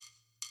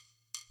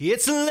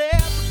It's a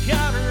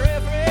leprechaun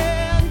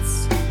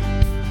reference.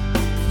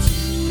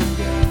 Two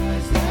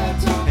guys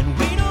that talk. And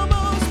we know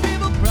most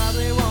people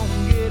probably won't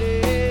get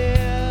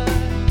it.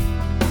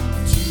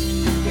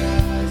 Two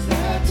guys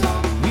that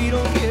talk. We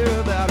don't care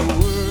about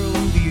world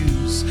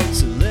views,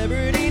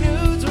 celebrity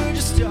news. We're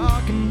just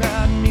talking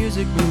about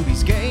music,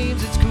 movies,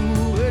 games. It's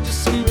cool. We're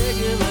just some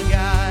regular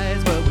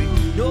guys, but we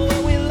know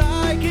what we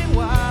like and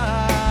why.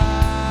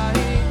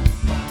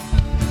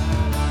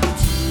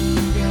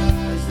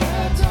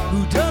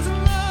 Who doesn't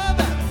love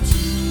having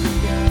two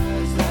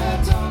guys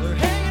that talk? We're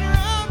hanging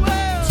around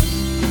well.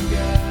 Two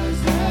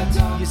guys that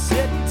talk. You're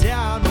sitting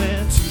down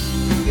with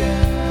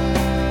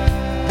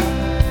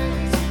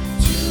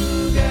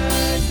two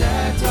guys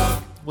that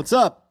talk. What's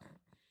up?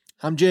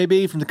 I'm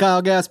JB from the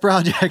Kyle Gas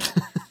Project.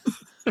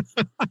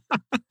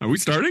 Are we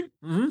starting?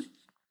 Mm-hmm.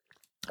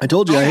 I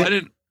told you. I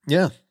didn't.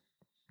 Yeah.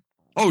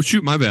 Oh,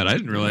 shoot, my bad. I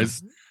didn't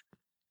realize.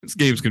 This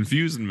game's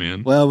confusing,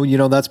 man. Well, you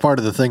know, that's part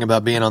of the thing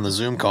about being on the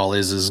Zoom call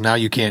is now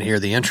you can't hear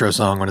the intro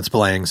song when it's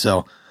playing,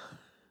 so.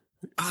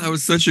 Oh, that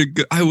was such a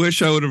good, I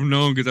wish I would have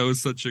known because that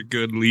was such a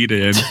good lead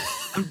in.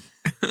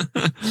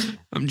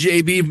 I'm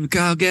JB from the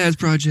Kyle Gas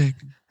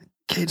Project.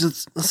 Cage,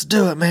 let's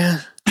do it,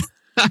 man.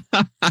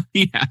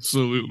 He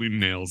absolutely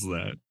nails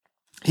that.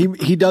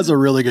 He does a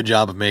really good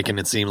job of making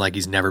it seem like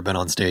he's never been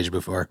on stage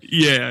before.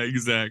 Yeah,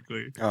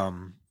 exactly.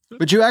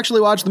 But you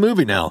actually watched the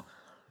movie now.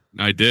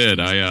 I did.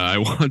 I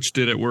watched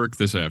it at work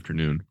this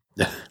afternoon.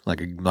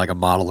 like a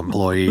model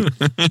employee.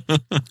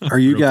 Are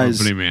you guys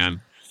company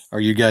man? Are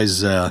you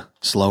guys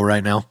slow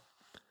right now?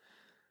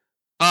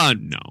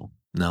 No.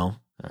 No.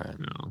 All right.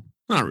 No,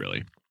 not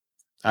really.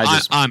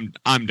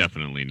 I'm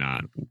definitely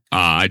not.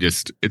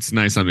 It's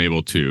nice I'm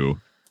able to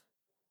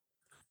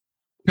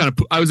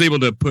I was able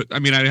to put, I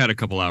mean, I had a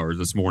couple hours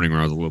this morning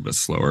where I was a little bit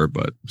slower,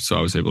 but so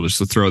I was able just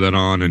to throw that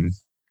on and,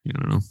 you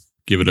know,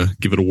 give it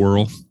a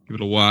whirl, give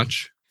it a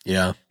watch.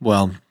 Yeah.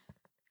 Well,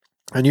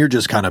 and you're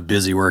just kind of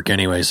busy work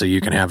anyway, so you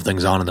can have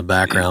things on in the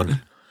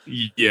background.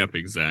 Yep,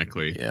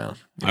 exactly. Yeah.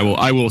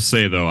 I will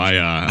say though,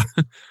 I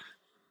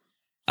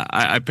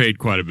paid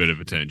quite a bit of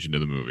attention to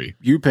the movie.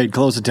 You paid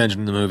close attention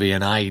to the movie,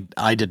 and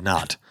I did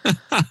not.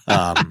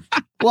 Well,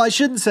 I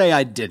shouldn't say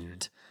I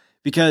didn't,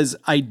 because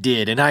I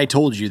did, and I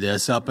told you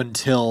this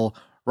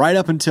right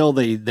up until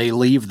they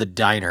leave the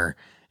diner,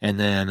 and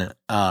then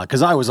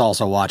because I was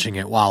also watching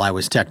it while I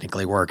was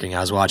technically working. I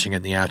was watching it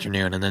in the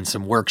afternoon, and then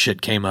some work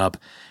shit came up,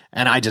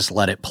 and I just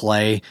let it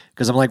play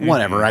because I'm like,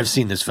 whatever. I've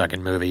seen this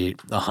fucking movie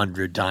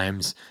 100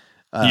 times.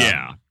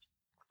 Yeah.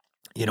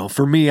 You know,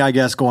 for me, I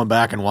guess going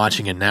back and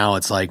watching it now,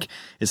 it's like,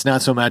 it's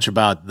not so much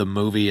about the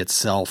movie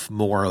itself,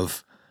 more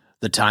of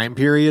the time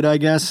period, I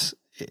guess.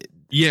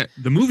 Yeah,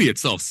 the movie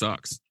itself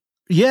sucks.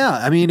 Yeah,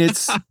 I mean,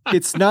 it's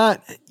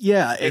not,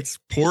 yeah. It's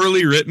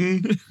poorly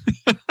written.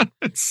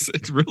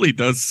 It really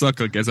does suck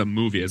like as a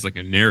movie, as like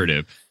a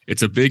narrative.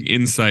 It's a big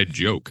inside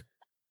joke.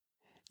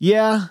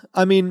 Yeah,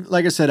 I mean,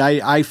 like I said,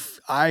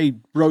 I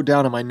wrote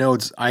down in my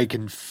notes, I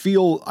can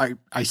feel,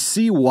 I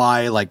see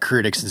why like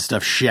critics and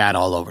stuff shat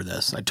all over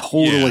this. I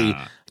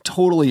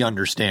totally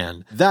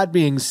understand. That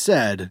being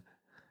said,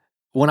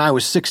 when I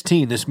was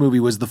 16, this movie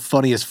was the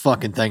funniest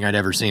fucking thing I'd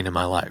ever seen in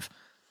my life.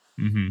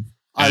 Mm-hmm.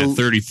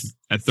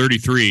 At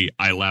 33,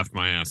 I laughed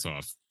my ass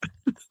off.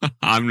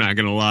 I'm not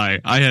going to lie.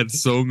 I had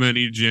so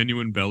many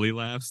genuine belly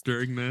laughs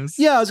during this.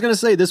 Yeah, I was going to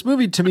say, this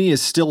movie to me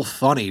is still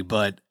funny,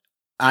 but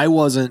I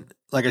wasn't,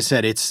 like I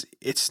said, it's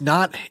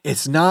not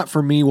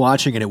for me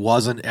watching it. It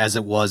wasn't as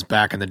it was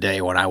back in the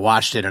day when I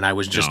watched it and I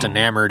was just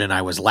enamored and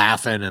I was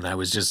laughing and I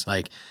was just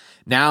like,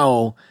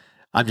 now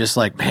I'm just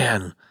like,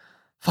 man,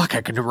 fuck,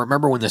 I can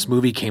remember when this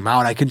movie came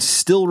out. I can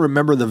still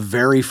remember the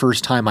very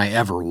first time I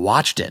ever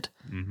watched it.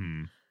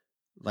 Mm-hmm.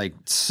 Like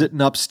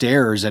sitting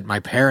upstairs at my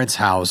parents'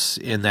 house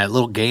in that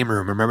little game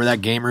room. Remember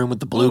that game room with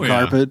the blue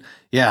carpet?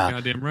 Yeah.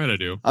 Goddamn right I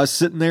do. I was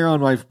sitting there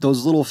on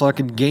those little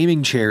fucking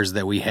gaming chairs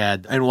that we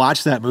had and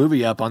watched that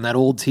movie up on that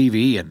old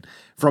TV. And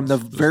from the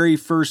very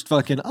first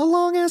fucking, a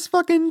long ass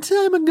fucking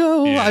time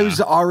ago, I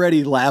was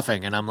already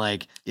laughing. And I'm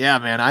like, yeah,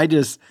 man, I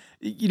just,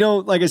 you know,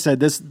 like I said,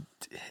 this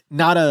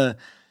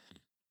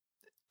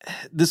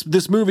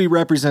movie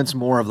represents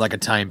more of like a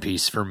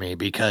timepiece for me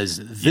because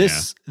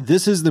this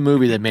is the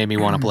movie that made me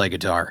want to play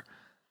guitar.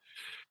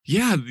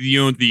 Yeah,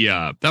 you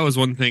know, that was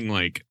one thing.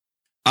 Like,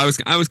 I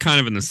was kind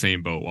of in the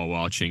same boat while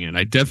watching it.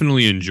 I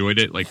definitely enjoyed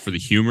it, like for the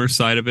humor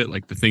side of it,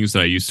 like the things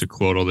that I used to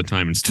quote all the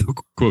time and still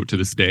quote to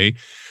this day,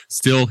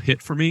 still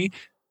hit for me.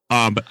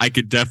 But I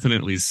could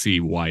definitely see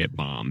why it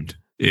bombed.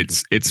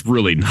 It's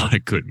really not a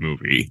good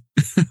movie.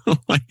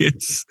 Like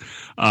it's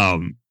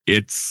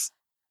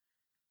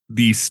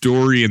the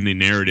story and the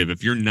narrative,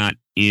 if you're not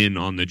in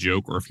on the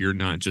joke or if you're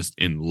not just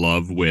in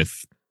love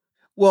with.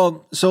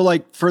 Well, so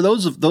like for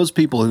those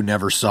people who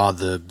never saw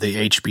the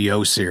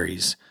HBO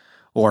series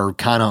or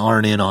kind of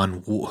aren't in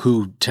on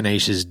who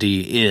Tenacious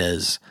D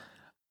is,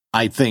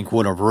 I think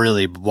would have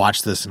really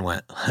watched this and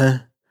went, huh?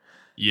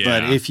 Yeah.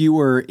 But if you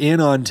were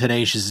in on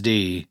Tenacious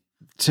D,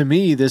 to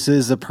me, this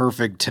is a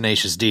perfect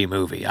Tenacious D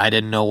movie. I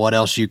didn't know what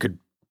else you could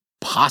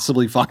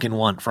possibly fucking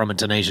want from a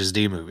Tenacious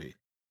D movie.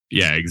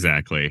 Yeah,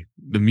 exactly.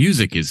 The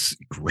music is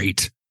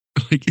great.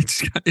 Like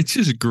it's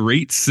just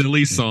great,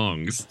 silly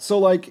songs. So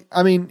like,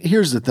 I mean,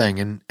 here's the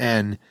thing,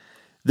 and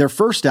their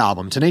first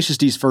album, Tenacious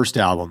D's first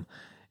album,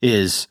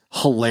 is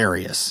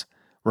hilarious,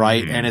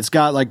 right? And it's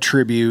got like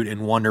Tribute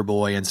and Wonder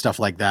Boy and stuff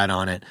like that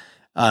on it.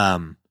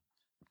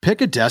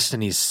 Pick a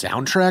Destiny's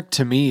soundtrack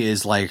to me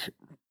is like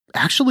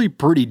actually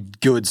pretty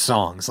good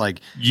songs. Like,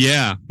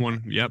 yeah,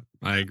 yep,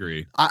 I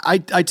agree. I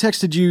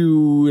texted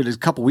you a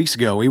couple weeks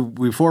ago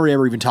before we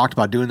ever even talked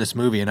about doing this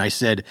movie, and I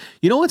said,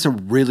 you know, it's a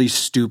really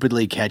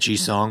stupidly catchy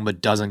song,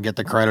 but doesn't get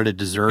the credit it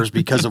deserves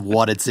because of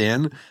what it's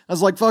in. I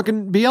was like,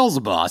 fucking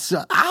Beelzebub.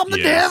 I'm the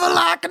devil,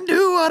 I can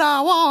do what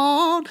I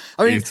want.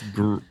 I mean, it's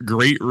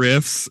great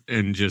riffs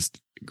and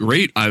just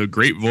great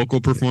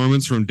vocal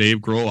performance from Dave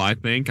Grohl. I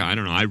think I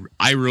don't know.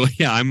 I really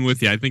I'm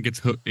with you. I think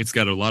it's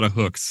got a lot of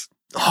hooks.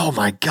 Oh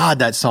my God,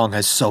 that song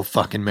has so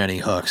fucking many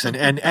hooks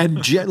and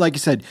like you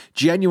said,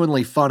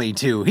 genuinely funny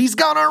too. He's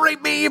gonna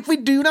rape me if we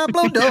do not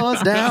blow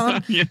doors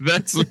down. Yeah,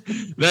 that's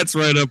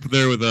right up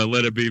there with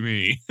Let It Be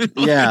Me.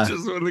 Yeah,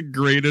 just one of the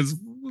greatest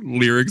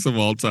lyrics of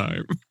all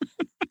time.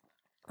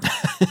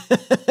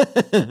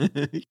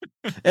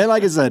 And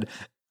like I said,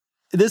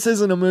 this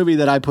isn't a movie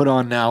that I put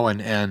on now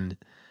and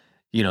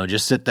you know,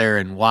 just sit there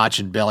and watch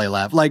and belly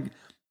laugh. Like,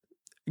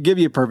 give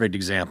you a perfect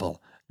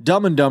example.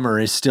 Dumb and Dumber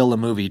is still a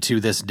movie to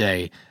this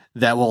day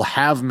that will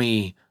have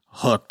me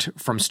hooked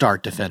from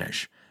start to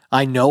finish.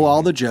 I know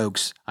all the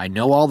jokes. I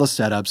know all the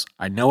setups.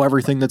 I know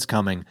everything that's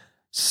coming.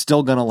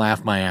 Still gonna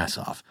laugh my ass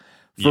off.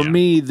 For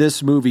me,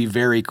 this movie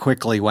very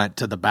quickly went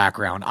to the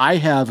background. I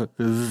have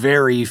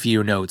very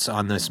few notes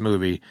on this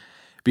movie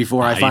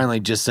before I finally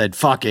just said,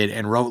 fuck it,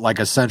 and wrote like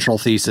a central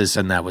thesis,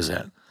 and that was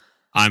it.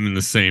 I'm in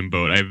the same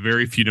boat. I have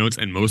very few notes,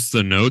 and most of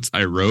the notes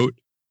I wrote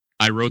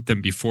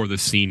them before the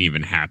scene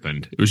even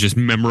happened. It was just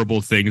memorable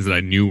things that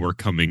I knew were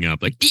coming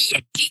up. Like,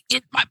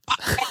 get my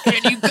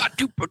pocket, you got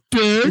to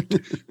protect.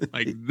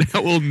 Like,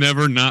 that will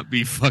never not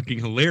be fucking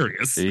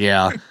hilarious.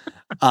 Yeah.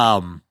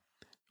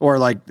 Or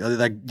like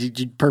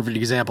perfect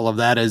example of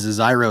that is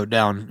I wrote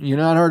down, you're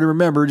not hard to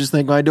remember, just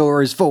think my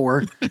door is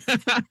 4.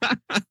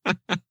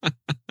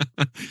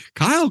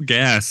 Kyle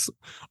Gass,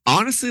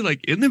 honestly,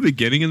 like in the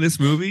beginning of this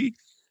movie,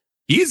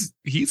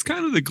 he's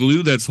kind of the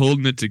glue that's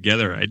holding it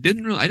together. I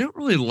don't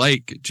really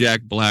like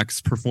Jack Black's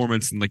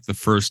performance in like the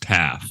first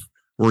half,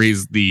 where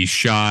he's the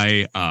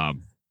shy,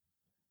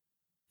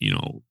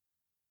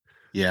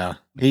 yeah,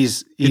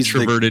 he's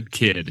introverted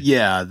kid.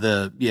 Yeah,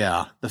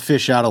 the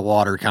fish out of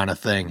water kind of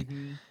thing.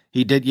 Mm-hmm.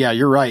 He did. Yeah,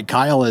 you're right.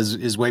 Kyle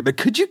is way, but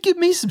could you give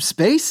me some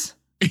space?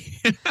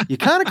 You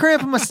kind of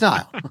cramping my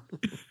style.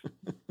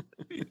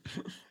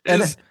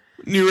 And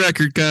new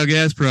record, Kyle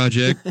Gass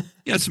Project.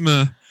 Got some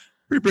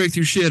pretty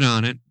breakthrough shit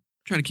on it.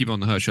 Trying to keep on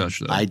the hush hush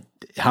though.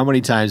 How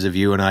many times have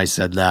you and I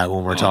said that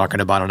when we're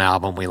talking about an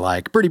album we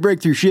like? Pretty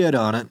breakthrough shit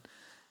on it.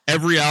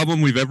 Every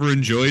album we've ever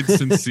enjoyed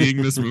since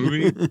seeing this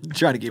movie.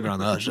 Trying to keep it on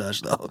the hush hush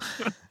though.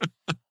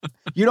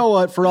 You know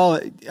what? For all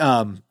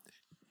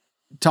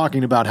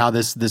talking about how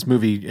this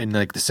movie and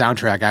like the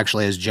soundtrack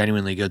actually has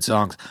genuinely good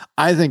songs,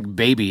 I think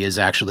 "Baby" is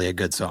actually a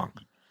good song.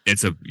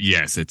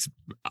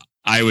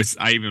 I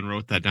even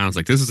wrote that down. I was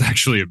like, this is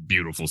actually a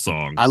beautiful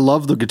song. I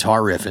love the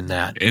guitar riff in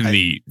that. And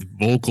the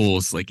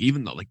vocals, like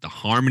even the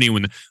harmony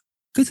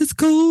because it's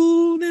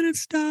cold and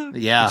it's dark.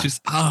 Yeah. It's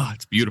just,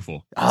 it's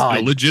beautiful.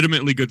 It's a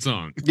legitimately good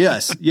song.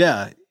 Yes.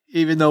 Yeah.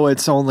 Even though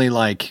it's only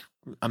like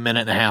a minute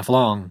and a half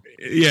long.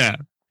 Yeah.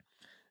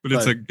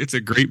 But it's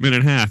a great minute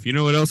and a half. You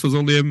know what else was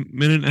only a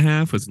minute and a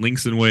half? Was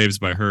Links and Waves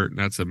by Hurt. And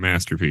that's a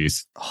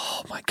masterpiece.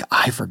 Oh my God.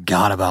 I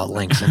forgot about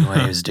Links and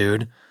Waves,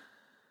 dude.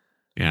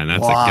 Yeah, and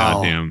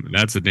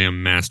that's a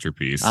damn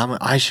masterpiece.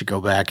 I should go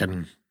back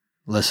and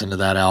listen to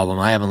that album.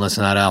 I haven't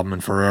listened to that album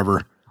in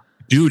forever.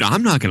 Dude,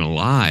 I'm not going to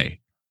lie.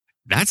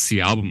 That's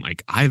the album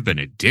like I've been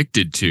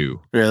addicted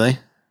to. Really?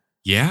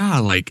 Yeah,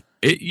 like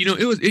it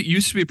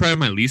used to be probably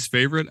my least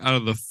favorite out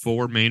of the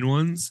 4 main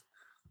ones.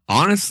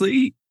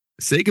 Honestly,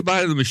 Say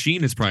Goodbye to the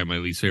Machine is probably my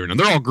least favorite. And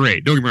they're all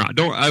great. Don't get me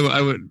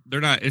wrong.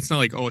 They're not, it's not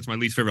like, oh, it's my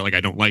least favorite. Like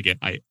I don't like it.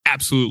 I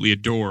absolutely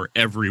adore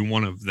every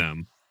one of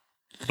them.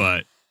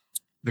 But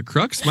The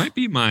Crux might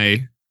be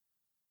probably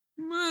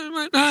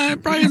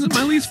isn't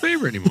my least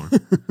favorite anymore.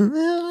 I'm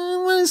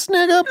gonna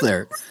snag up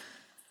there.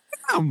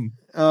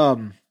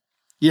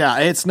 Yeah,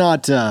 it's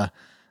not. I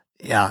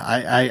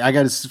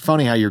got. It's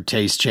funny how your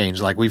taste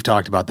changed. Like we've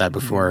talked about that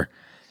before,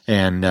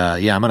 and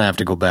I'm gonna have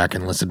to go back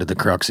and listen to The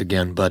Crux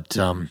again. But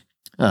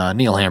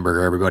Neil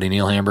Hamburger, everybody,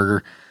 Neil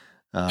Hamburger.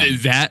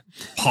 That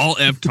Paul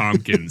F.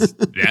 Tompkins,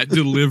 that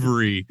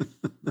delivery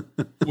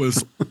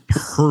was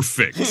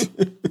perfect.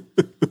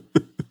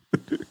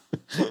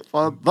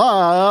 But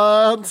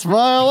that's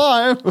my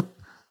life.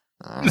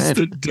 Just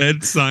a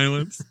dead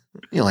silence.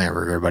 Neil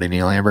Hamburger, everybody.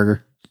 Neil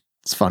Hamburger.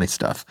 It's funny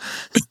stuff.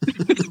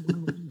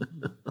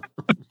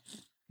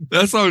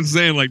 That's what I'm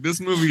saying. Like,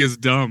 this movie is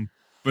dumb,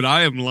 but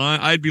I am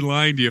lying. I'd be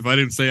lying to you if I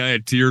didn't say I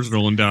had tears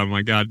rolling down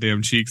my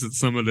goddamn cheeks at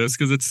some of this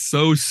because it's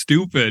so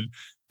stupid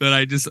that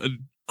I just,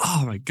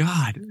 oh my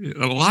God.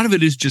 A lot of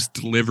it is just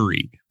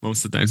delivery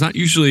most of the time. It's not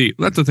usually,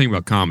 that's the thing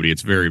about comedy.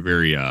 It's very,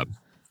 very,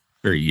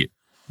 very, you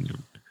know,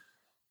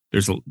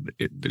 there's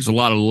a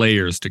lot of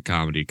layers to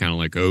comedy, kind of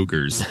like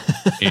ogres,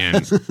 and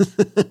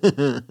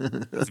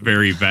it's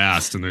very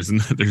vast, and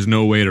there's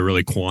no way to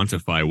really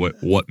quantify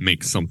what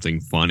makes something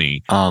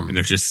funny. And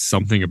there's just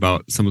something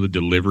about some of the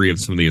delivery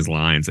of some of these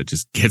lines that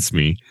just gets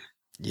me.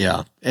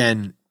 Yeah,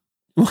 and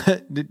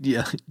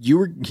yeah, you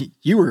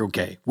were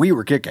okay. We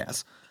were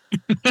kick-ass.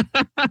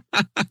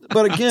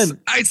 But again,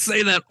 I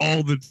say that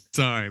all the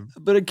time.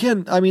 But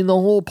again, I mean, the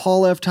whole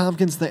Paul F.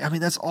 Tompkins thing, I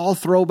mean, that's all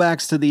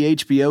throwbacks to the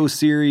HBO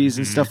series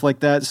and stuff like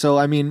that. So,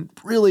 I mean,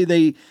 really,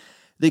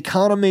 they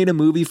kind of made a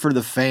movie for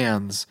the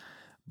fans.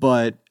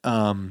 But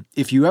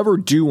if you ever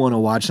do want to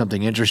watch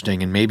something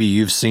interesting, and maybe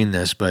you've seen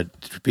this,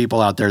 but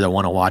people out there that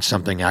want to watch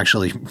something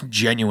actually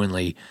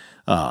genuinely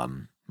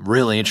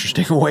really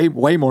interesting,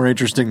 way more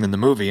interesting than the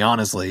movie,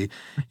 honestly,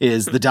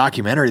 is the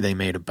documentary they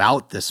made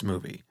about this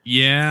movie.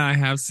 Yeah, I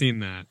have seen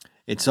that.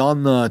 It's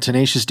on the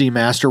Tenacious D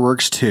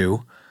Masterworks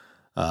 2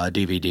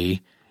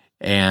 DVD,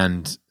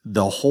 and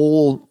the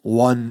whole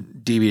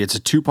one DVD, it's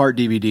a 2-part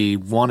DVD.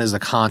 One is a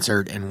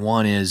concert, and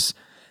one is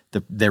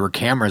there were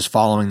cameras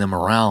following them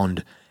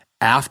around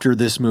after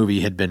this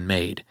movie had been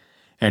made,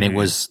 and it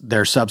was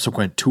their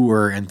subsequent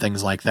tour and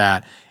things like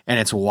that. And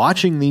it's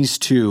watching these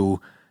two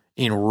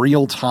in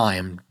real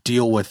time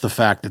deal with the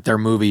fact that their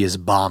movie is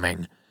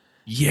bombing.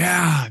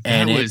 Yeah,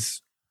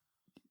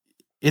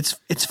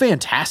 it's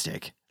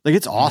fantastic. Like,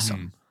 it's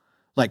awesome.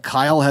 Like,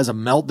 Kyle has a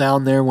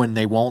meltdown there when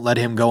they won't let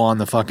him go on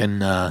the fucking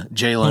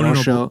Jay Leno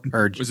show.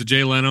 Or was it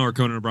Jay Leno or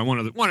Conan O'Brien? One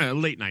of a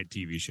late night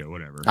TV show,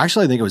 whatever.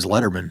 Actually, I think it was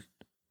Letterman.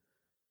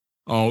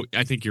 Oh,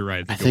 I think you're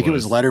right. I think it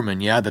was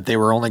Letterman. Yeah, that they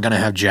were only going to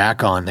have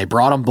Jack on. They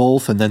brought them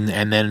both, and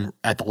then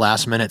at the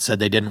last minute said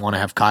they didn't want to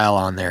have Kyle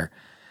on there.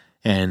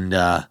 And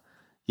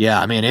yeah,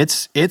 I mean,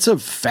 it's a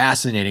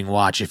fascinating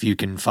watch if you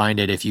can find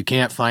it. If you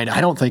can't find it,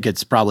 I don't think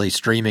it's probably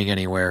streaming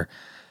anywhere.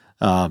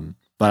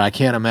 But I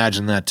can't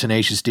imagine that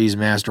Tenacious D's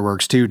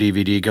Masterworks 2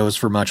 DVD goes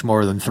for much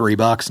more than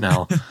 $3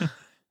 now.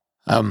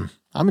 I'm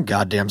a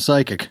goddamn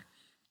psychic.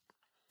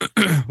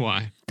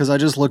 Why? Because I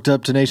just looked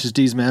up Tenacious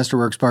D's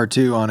Masterworks Part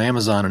 2 on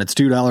Amazon, and it's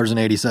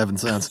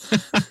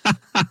 $2.87.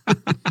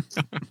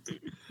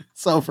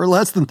 So for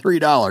less than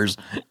 $3,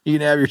 you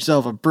can have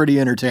yourself a pretty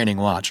entertaining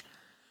watch.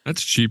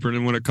 That's cheaper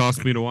than what it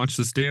cost me to watch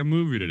this damn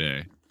movie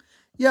today.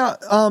 Yeah,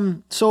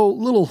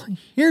 so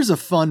here's a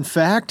fun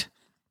fact.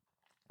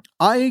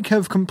 I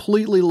have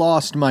completely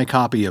lost my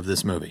copy of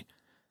this movie.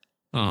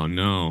 Oh,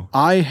 no.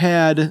 I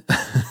had...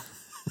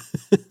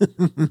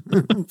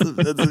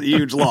 That's a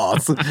huge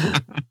loss.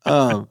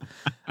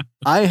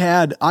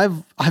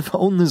 I've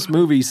owned this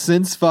movie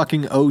since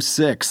fucking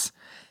 2006,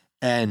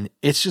 and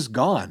it's just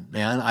gone,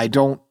 man. I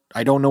don't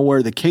know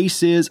where the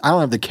case is. I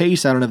don't have the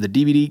case. I don't have the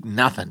DVD.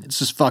 Nothing. It's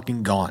just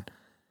fucking gone.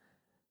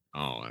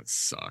 Oh, that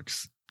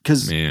sucks.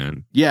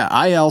 Man. Yeah,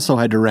 I also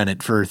had to rent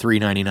it for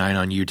 $3.99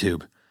 on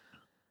YouTube.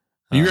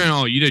 You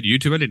did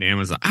YouTube. I did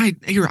Amazon. I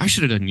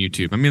should have done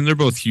YouTube. I mean, they're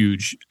both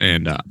huge,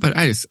 but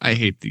I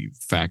hate the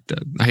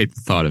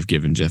thought of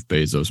giving Jeff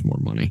Bezos more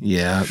money.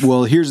 Yeah.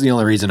 Well, here's the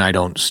only reason I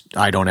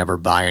don't ever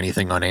buy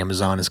anything on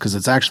Amazon is because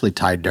it's actually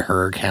tied to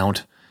her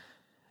account.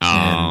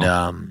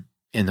 Oh.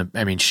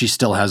 And she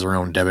still has her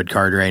own debit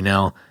card right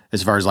now,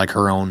 as far as like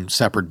her own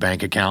separate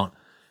bank account.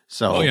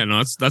 So. Oh yeah,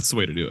 no, that's the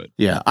way to do it.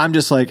 Yeah, I'm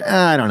just like,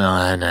 I don't know,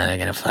 I'm not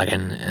gonna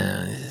fucking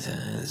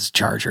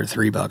charge her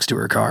 $3 to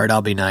her card.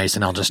 I'll be nice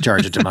and I'll just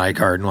charge it to my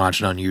card and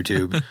watch it on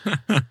YouTube.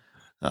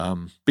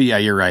 But yeah,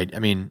 you're right. I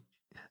mean,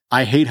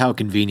 I hate how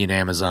convenient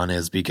Amazon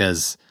is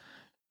because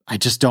I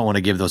just don't want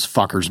to give those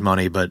fuckers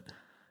money, but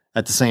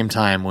at the same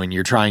time, when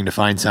you're trying to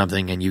find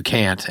something and you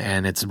can't,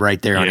 and it's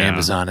right there on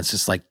Amazon, it's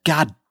just like,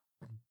 God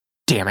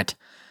damn it.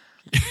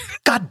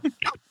 God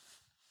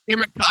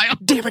damn it, Kyle.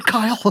 Damn it,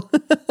 Kyle.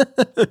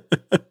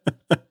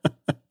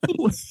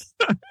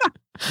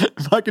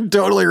 Fucking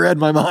totally read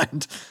my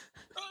mind.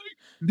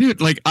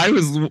 Dude, like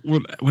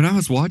when I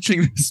was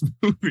watching this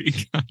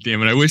movie, God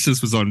damn it, I wish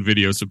this was on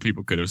video so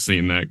people could have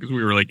seen that because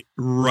we were like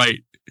right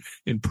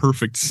in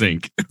perfect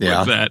sync with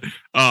that.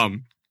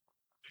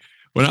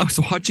 When I was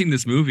watching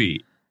this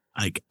movie,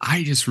 like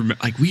I just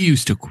remember, like we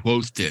used to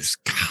quote this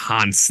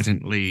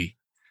constantly.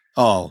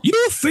 Oh,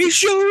 your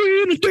facial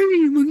in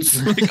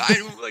demons.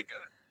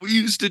 We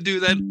used to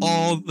do that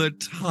all the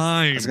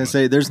time. I was going to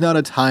say, there's not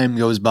a time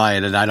goes by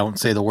that I don't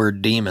say the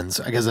word demons.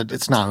 I guess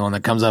it's not one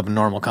that comes up in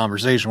normal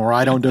conversation where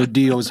I don't do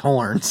Dio's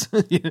horns.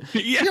 Yes.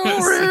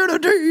 You're in a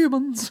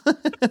demons.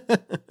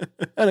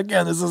 And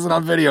again, this isn't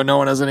on video. No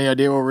one has any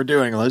idea what we're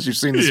doing unless you've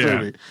seen this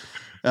movie.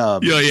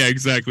 Yeah,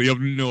 exactly. You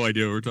have no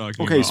idea what we're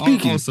talking about. Okay,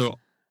 speaking. Also,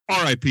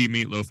 R.I.P.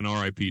 Meatloaf and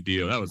R.I.P.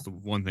 Dio. That was the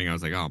one thing I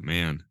was like, oh,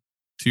 man.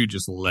 Two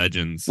just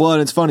legends. Well,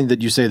 and it's funny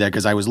that you say that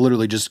because I was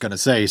literally just going to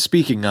say,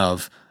 speaking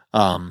of...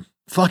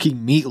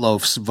 fucking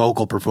Meatloaf's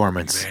vocal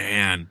performance.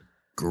 Man,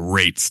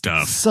 great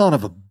stuff. Son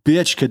of a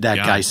bitch, could that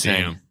guy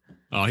sing?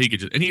 Oh, he could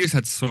just, and he just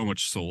had so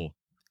much soul.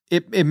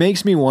 it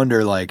makes me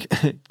wonder, like,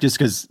 just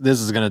because this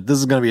is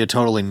gonna be a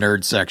totally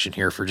nerd section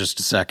here for just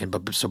a second,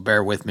 but so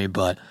bear with me.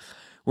 But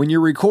when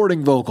you're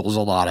recording vocals,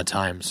 a lot of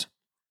times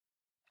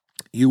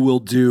you will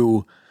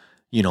do,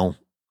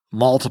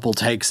 multiple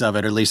takes of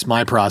it. Or at least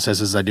my process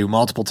is I do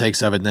multiple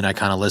takes of it, and then I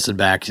kind of listen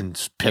back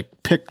and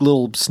pick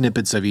little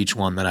snippets of each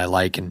one that I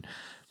like and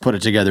put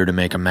it together to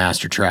make a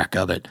master track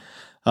of it.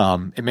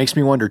 It makes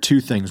me wonder two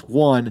things.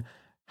 One,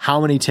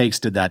 how many takes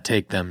did that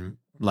take them,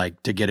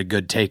 like, to get a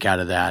good take out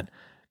of that?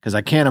 Because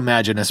I can't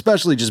imagine,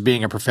 especially just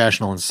being a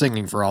professional and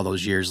singing for all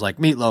those years, like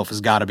Meatloaf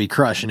has got to be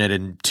crushing it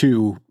in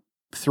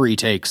 2-3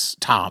 takes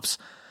tops.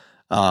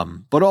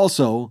 But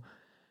also,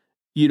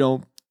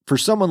 for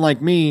someone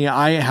like me,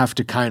 I have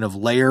to kind of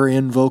layer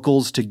in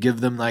vocals to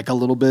give them like a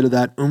little bit of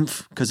that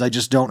oomph because I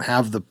just don't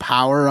have the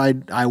power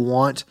I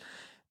want.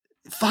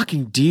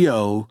 Fucking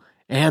Dio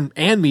and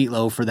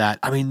Meatloaf for that.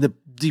 I mean,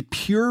 the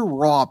pure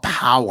raw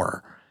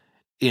power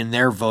in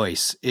their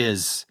voice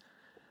is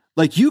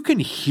like, you can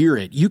hear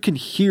it. You can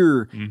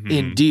hear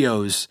in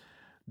Dio's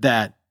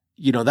that,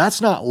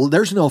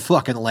 there's no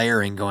fucking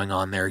layering going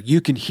on there.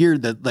 You can hear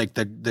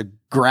the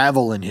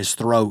gravel in his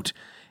throat.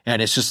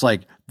 And it's just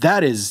like,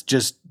 that is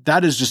just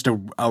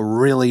a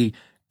really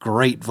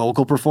great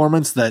vocal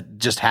performance that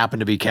just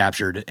happened to be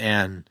captured.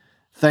 And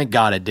thank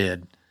God it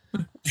did.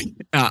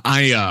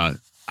 I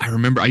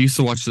remember I used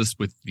to watch this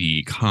with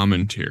the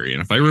commentary,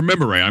 and if I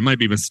remember right, I might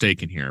be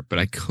mistaken here, but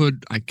I'm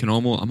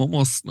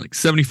almost like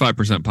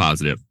 75%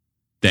 positive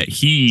that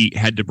he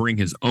had to bring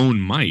his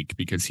own mic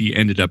because he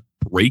ended up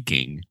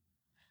breaking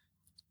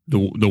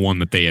the one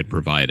that they had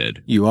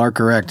provided. You are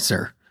correct,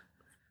 sir.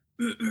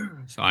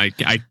 So I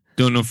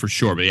don't know for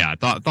sure, but yeah, I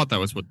thought that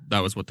was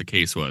what the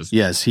case was.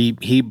 Yes,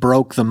 he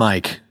broke the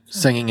mic,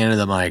 singing into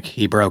the mic.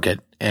 He broke it,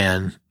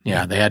 and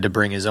yeah, they had to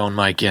bring his own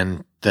mic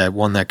in, that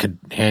one that could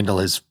handle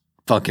his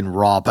fucking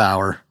raw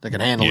power, that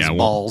could handle his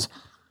balls.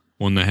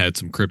 One that had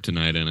some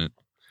kryptonite in it.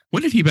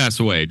 When did he pass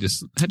away?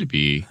 Just had to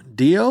be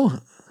Dio.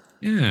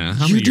 Yeah,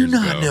 you do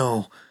not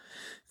know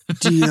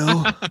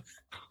Dio.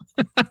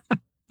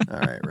 All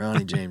right,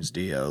 Ronnie James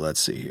Dio. Let's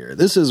see here.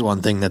 This is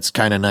one thing that's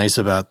kind of nice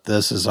about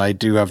this is I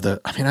have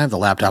the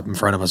laptop in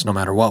front of us no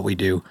matter what we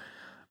do.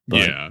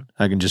 But yeah.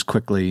 I can just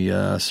quickly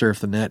surf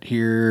the net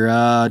here.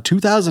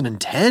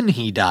 2010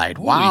 he died.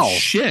 Wow. Holy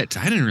shit.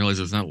 I didn't realize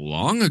it was that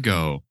long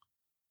ago.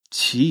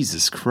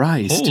 Jesus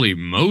Christ. Holy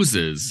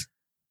Moses.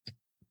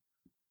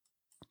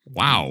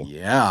 Wow.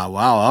 Yeah,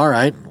 wow. All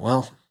right.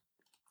 Well,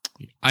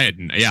 I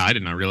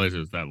did not realize it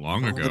was that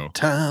long ago. The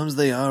times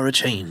they are a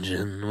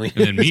changing. And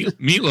then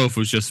Meatloaf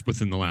was just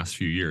within the last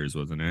few years,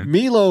 wasn't it?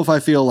 Meatloaf, I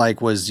feel like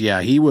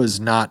he was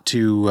not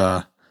too.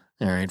 All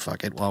right,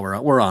 fuck it. While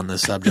we're on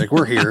this subject,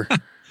 we're here.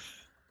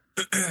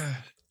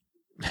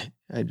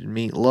 I did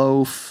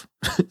Meatloaf.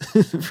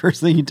 First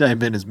thing you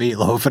type in is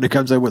Meatloaf, and it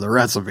comes up with a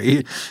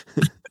recipe.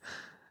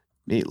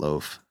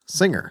 Meatloaf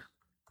singer.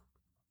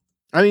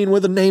 I mean,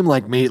 with a name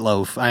like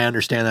Meatloaf, I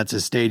understand that's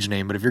his stage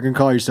name, but if you're going to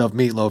call yourself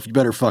Meatloaf, you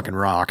better fucking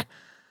rock.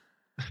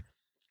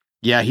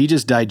 Yeah, he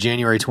just died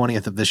January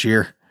 20th of this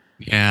year.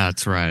 Yeah,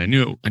 that's right. I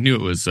knew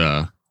it was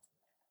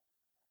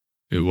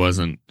it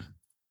wasn't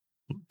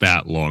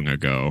that long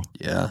ago.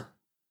 Yeah.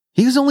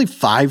 He was only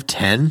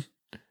 5'10".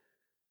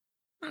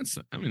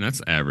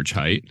 That's average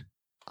height.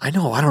 I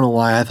know. I don't know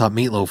why I thought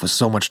Meatloaf was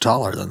so much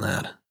taller than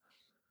that.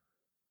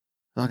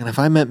 Fucking, if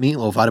I met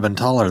Meatloaf, I'd have been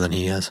taller than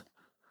he is.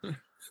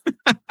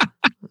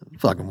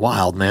 Fucking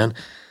wild, man.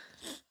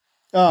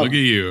 Look at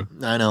you.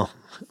 I know.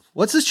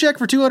 What's this check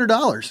for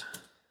 $200?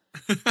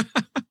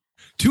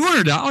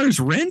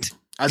 $200 rent?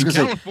 I was in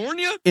gonna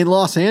California? Say, in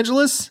Los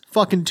Angeles?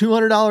 Fucking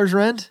 $200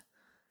 rent?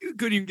 You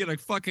couldn't even get a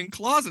fucking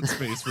closet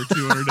space for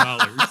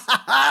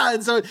 $200.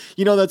 And so,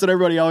 that's what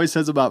everybody always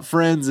says about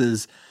Friends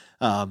is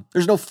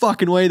there's no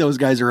fucking way those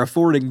guys are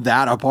affording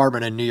that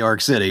apartment in New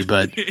York City,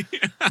 but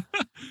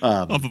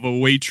off of a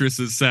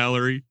waitress's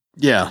salary.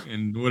 Yeah.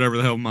 And whatever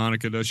the hell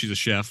Monica does, she's a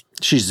chef.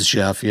 She's a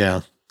chef,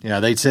 yeah. Yeah,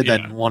 they said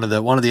that in one of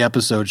the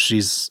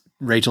episodes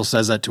Rachel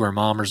says that to her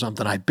mom or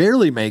something. I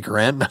barely make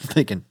rent. And I'm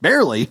thinking,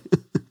 barely?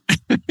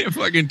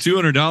 Fucking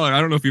 $200. I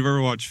don't know if you've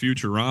ever watched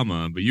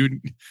Futurama, but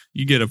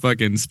you get a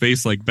fucking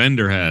space like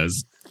Bender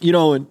has.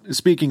 And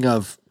speaking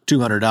of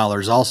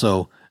 $200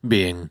 also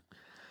being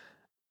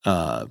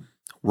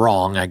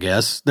wrong, I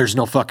guess, there's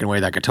no fucking way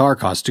that guitar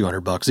costs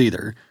 $200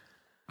 either.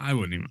 I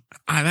wouldn't even.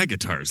 That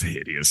guitar is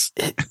hideous.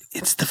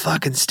 It's the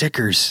fucking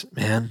stickers,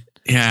 man.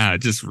 Yeah,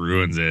 it just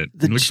ruins it.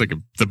 It looks like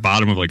the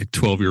bottom of like a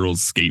 12-year-old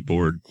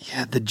skateboard.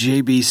 Yeah, the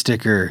JB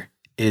sticker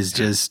is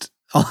just.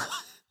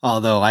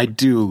 Although I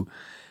do,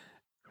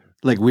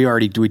 like we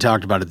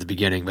talked about at the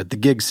beginning, but the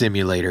gig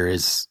simulator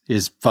is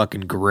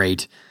fucking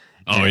great.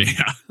 Oh, and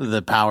yeah.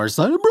 The power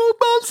slide, broke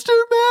Monster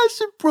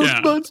Mash,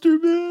 Monster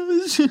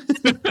Mash.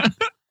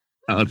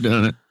 I've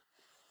done it.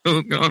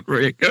 Oh, God,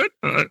 very good.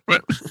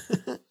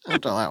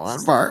 Until that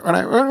one part.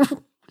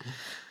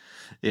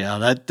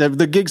 Yeah,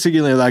 the gig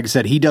simulator, like I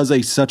said, he does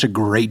such a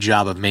great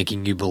job of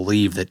making you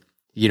believe that,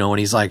 when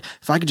he's like,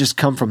 if I could just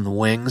come from the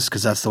wings,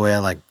 because that's the way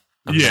I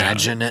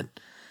imagine it.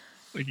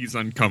 Like he's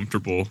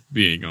uncomfortable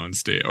being on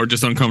stage or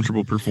just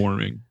uncomfortable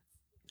performing.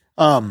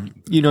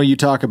 You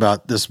talk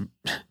about this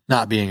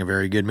not being a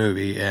very good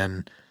movie,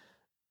 and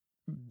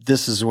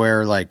this is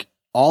where like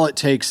all it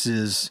takes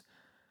is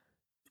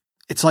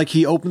it's like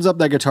he opens up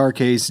that guitar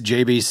case,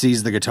 JB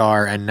sees the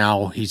guitar, and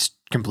now he's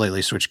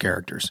completely switched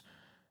characters.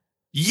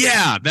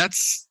 Yeah,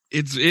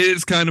 it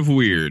is kind of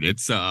weird.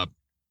 It's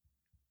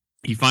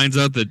he finds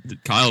out that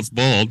Kyle's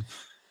bald.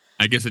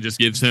 I guess it just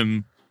gives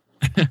him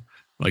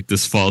like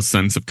this false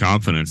sense of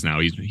confidence. Now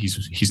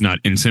he's not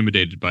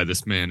intimidated by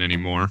this man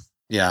anymore.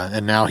 Yeah,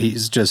 and now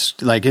he's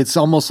just like it's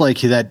almost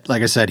like that.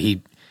 Like I said, he's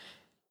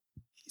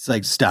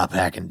like, stop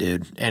hacking,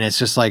 dude. And it's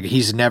just like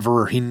he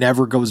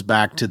never goes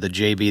back to the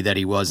JB that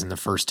he was in the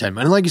first 10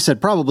 minutes. And like you said,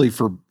 probably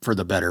for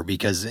the better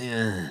because.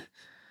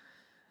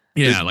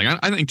 Yeah, like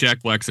I think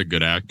Jack Black's a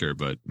good actor,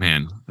 but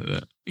man,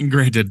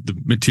 granted,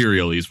 the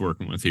material he's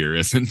working with here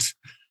isn't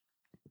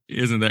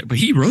that. But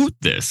he wrote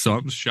this, so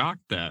I'm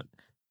shocked that.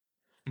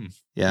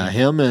 Yeah,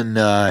 him,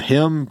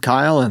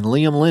 Kyle, and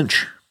Liam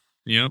Lynch.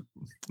 Yep,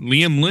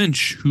 Liam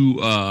Lynch,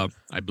 who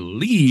I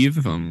believe,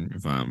 if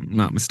I'm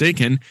not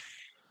mistaken,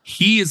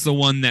 he is the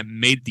one that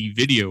made the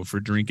video for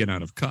Drinking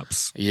Out of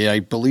Cups. Yeah, I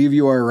believe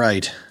you are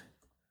right.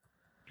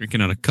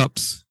 Drinking Out of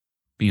Cups,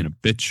 being a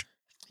bitch.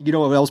 You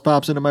know what else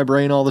pops into my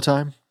brain all the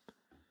time?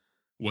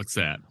 What's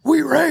that?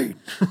 We rain.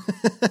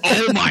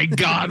 Oh my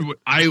God.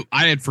 I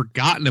had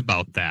forgotten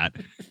about that.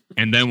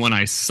 And then when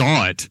I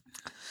saw it,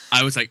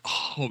 I was like,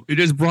 oh, it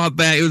just brought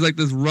back, it was like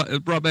this,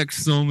 it brought back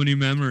so many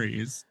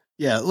memories.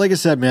 Yeah, like I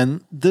said,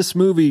 man, this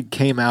movie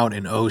came out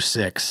in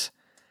 2006.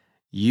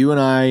 You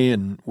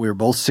and we were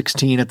both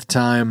 16 at the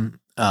time.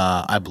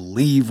 I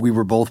believe we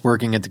were both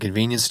working at the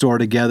convenience store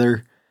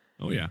together.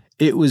 Oh, yeah.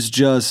 It was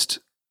just,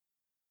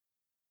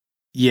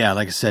 yeah,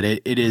 like I said,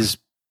 it is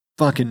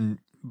fucking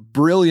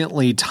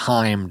brilliantly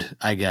timed,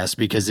 I guess,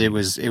 because it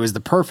was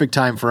the perfect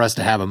time for us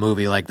to have a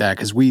movie like that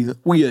because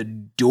we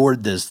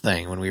adored this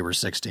thing when we were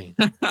 16.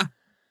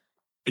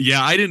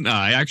 Yeah,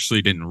 I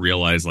actually didn't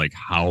realize like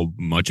how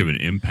much of an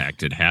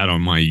impact it had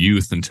on my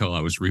youth until I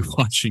was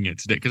rewatching it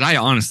today. Because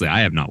I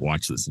have not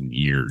watched this in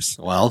years.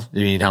 Well, I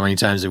mean, how many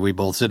times have we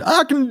both said,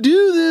 I can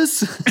do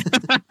this?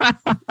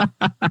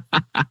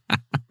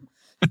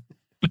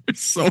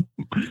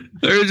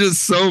 There's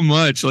just so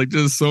much, like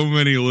just so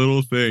many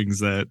little things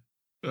that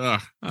I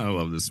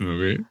love this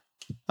movie.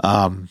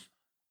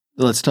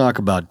 Let's talk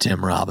about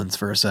Tim Robbins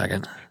for a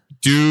second.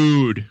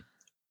 Dude.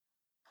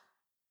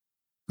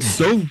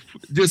 So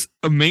just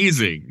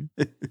amazing.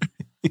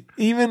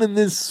 Even in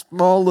this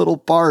small little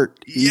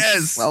part,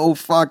 he's so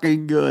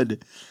fucking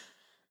good.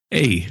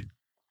 Hey,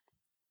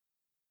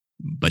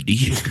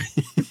 buddy.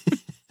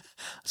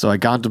 So I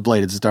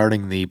contemplated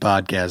starting the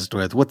podcast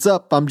with, "What's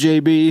up? I'm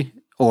JB,"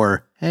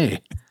 or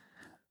 "Hey,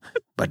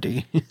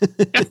 buddy."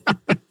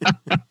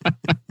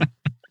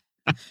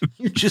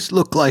 You just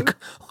look like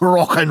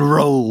rock and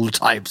roll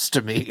types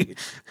to me.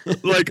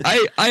 Like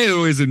I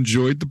always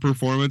enjoyed the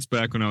performance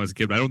back when I was a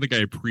kid, but I don't think I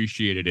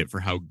appreciated it for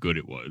how good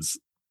it was.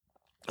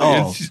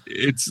 Oh,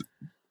 it's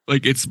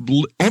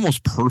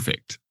almost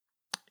perfect.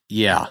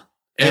 Yeah.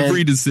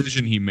 Every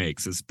decision he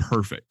makes is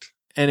perfect.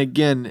 And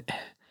again,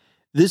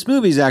 this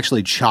movie is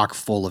actually chock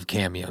full of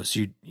cameos.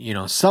 You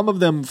know, some of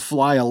them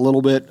fly a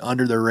little bit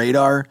under the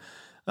radar.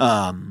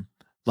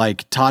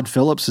 Like Todd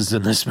Phillips is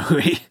in this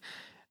movie.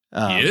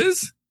 He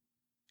is?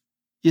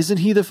 Isn't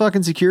he the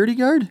fucking security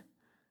guard?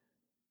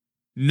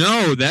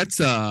 No,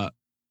 that's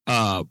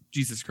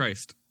Jesus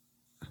Christ.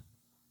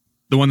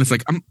 The one that's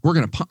like, we're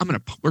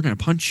gonna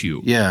punch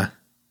you. Yeah.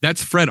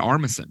 That's Fred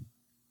Armisen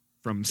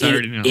from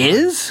Saturday Night Live.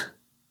 Is?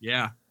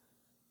 Yeah.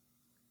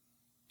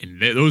 And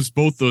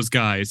both those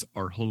guys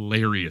are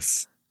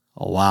hilarious.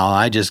 Oh, wow.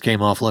 I just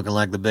came off looking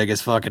like the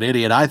biggest fucking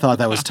idiot. I thought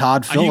that was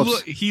Todd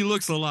Phillips. He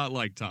looks a lot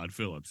like Todd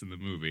Phillips in the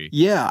movie.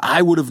 Yeah,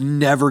 I would have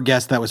never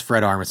guessed that was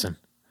Fred Armisen.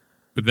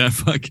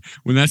 But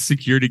when that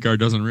security guard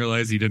doesn't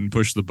realize he didn't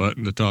push the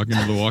button to talk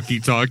into the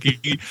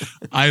walkie-talkie,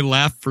 I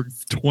laughed for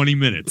 20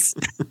 minutes.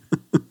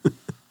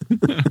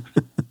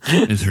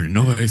 Is there a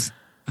noise?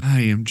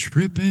 I am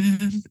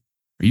tripping.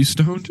 Are you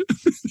stoned?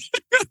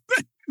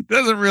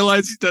 Doesn't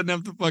realize he doesn't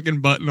have the fucking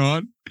button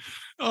on.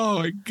 Oh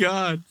my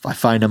God. If I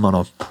find him on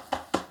a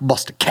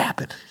bust a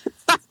capping.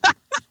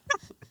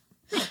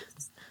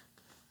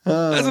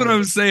 That's what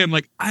I'm saying.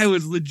 Like, I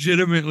was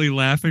legitimately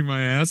laughing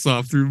my ass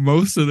off through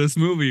most of this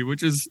movie,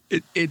 which is,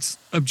 it's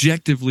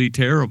objectively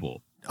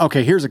terrible.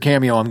 Okay, here's a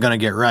cameo I'm going to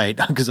get right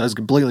because I was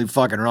completely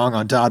fucking wrong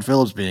on Todd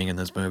Phillips being in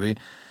this movie.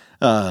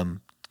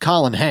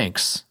 Colin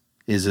Hanks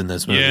is in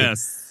this movie.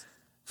 Yes.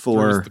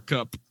 For the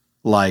cup.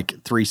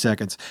 Like 3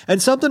 seconds.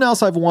 And something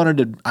else I've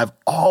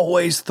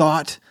always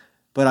thought,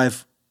 but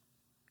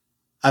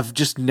I've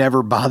just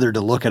never bothered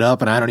to look it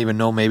up, and I don't even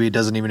know, maybe it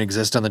doesn't even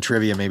exist on the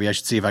trivia. Maybe I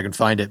should see if I can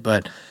find it.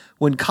 But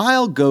when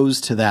Kyle goes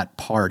to that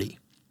party,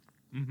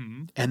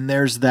 and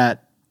there's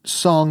that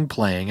song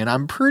playing, and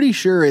I'm pretty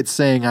sure it's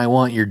saying, "I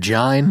want your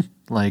gine,"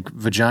 like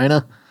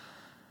vagina.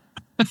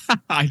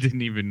 I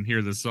didn't even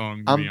hear the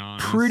song, to be I'm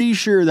honest. pretty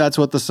sure that's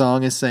what the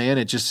song is saying.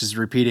 It just is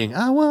repeating,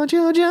 I want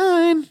your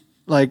join.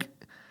 Like,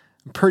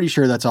 I'm pretty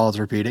sure that's all it's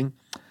repeating.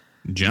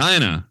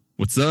 Gina,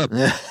 what's up?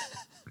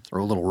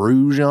 Throw a little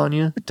rouge on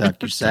you.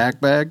 Tuck your sack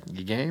bag.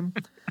 You game?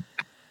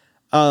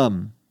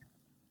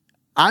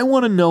 I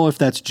want to know if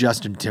that's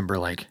Justin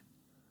Timberlake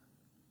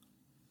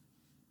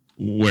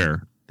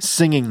Where?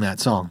 singing that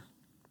song.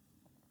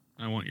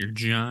 I want your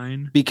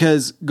Gine.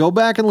 Because go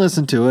back and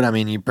listen to it. I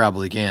mean, you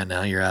probably can't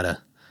now. You're out of,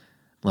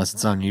 unless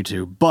it's on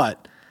YouTube.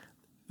 But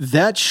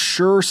that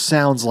sure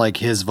sounds like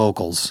his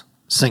vocals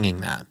singing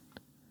that.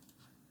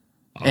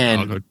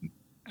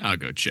 I'll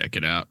go check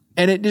it out.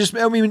 And it just,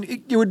 I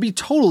mean, it would be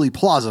totally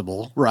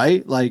plausible,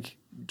 right? Like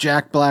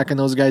Jack Black and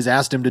those guys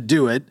asked him to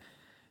do it.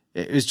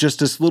 It was just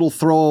this little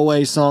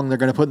throwaway song they're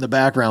going to put in the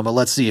background, but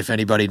let's see if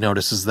anybody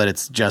notices that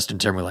it's Justin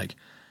Timberlake.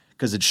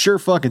 Because it sure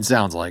fucking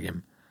sounds like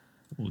him.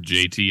 A little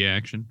JT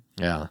action.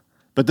 Yeah.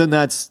 But then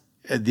that's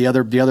the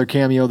other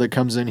cameo that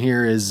comes in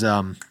here is,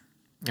 oh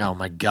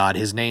my God,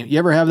 his name. You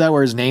ever have that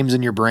where his name's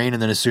in your brain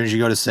and then as soon as you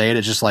go to say it,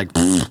 it's just like,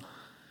 it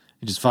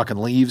just fucking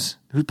leaves?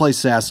 Who plays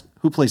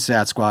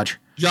Sasquatch?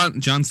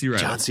 John C.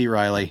 Reilly. John C.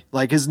 Reilly.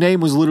 Like his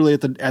name was literally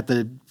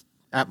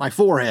at my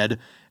forehead,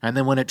 and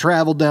then when it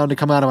traveled down to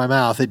come out of my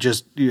mouth, it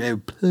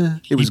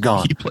was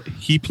gone.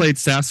 He played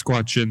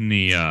Sasquatch in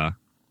the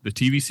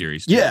TV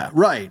series too. Yeah,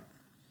 right.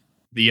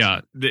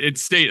 It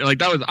stayed like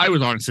that was. I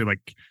was honestly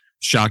like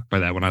shocked by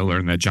that when I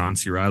learned that John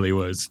C. Reilly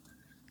was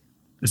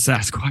the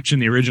Sasquatch in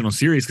the original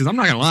series. Because I'm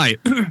not gonna lie,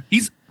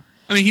 he's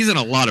in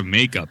a lot of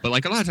makeup, but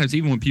like a lot of times,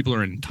 even when people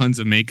are in tons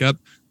of makeup,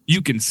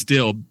 you can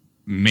still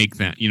make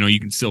that. You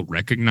can still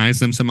recognize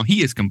them somehow.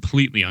 He is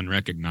completely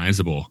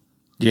unrecognizable.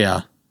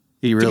 Yeah,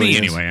 he really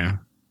to me is. Anyway.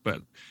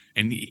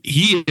 And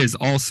he is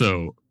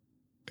also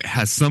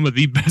has some of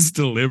the best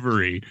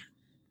delivery.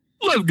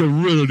 Let's get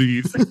rid of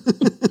these.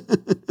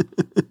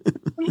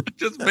 It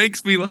just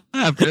makes me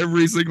laugh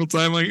every single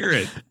time I hear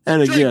it.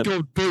 And again,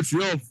 don't push,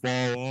 you'll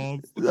fall off.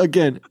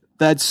 Again,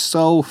 that's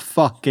so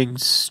fucking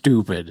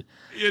stupid.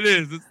 It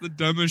is. It's the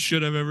dumbest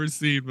shit I've ever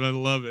seen, but I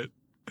love it.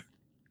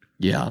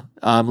 Yeah,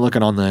 I'm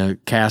looking on the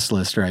cast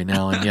list right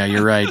now, and yeah,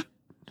 you're right.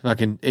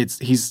 Fucking,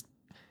 he's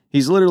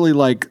literally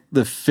like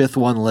the fifth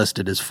one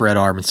listed as Fred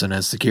Armisen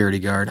as security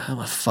guard. I'm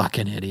a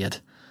fucking idiot.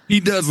 He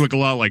does look a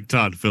lot like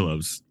Todd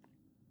Phillips.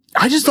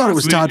 I just thought it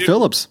was Todd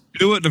Phillips.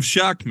 It wouldn't have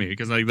shocked me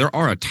because like there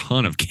are a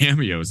ton of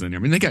cameos in there.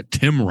 I mean, they got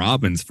Tim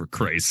Robbins for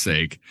Christ's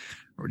sake.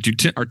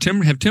 Have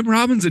Tim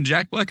Robbins and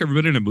Jack Black ever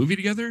been in a movie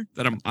together?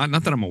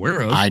 Not that I'm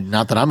aware of.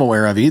 Not that I'm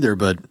aware of either.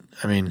 But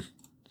I mean,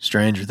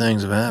 stranger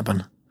things have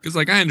happened. Because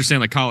like I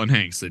understand like Colin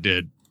Hanks, they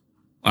did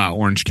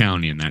Orange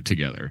County and that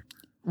together.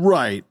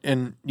 Right,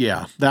 and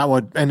yeah, that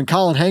would. And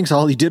Colin Hanks,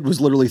 all he did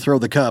was literally throw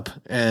the cup,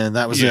 and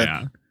that was it.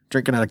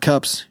 Drinking out of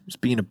cups,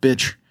 just being a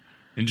bitch.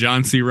 And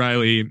John C.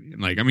 Reilly,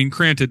 like, I mean,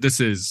 granted,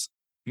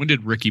 when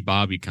did Ricky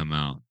Bobby come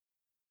out?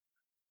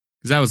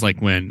 Because that was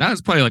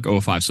probably like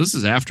 05. So this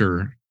is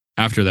after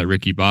that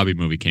Ricky Bobby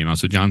movie came out.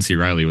 So John C.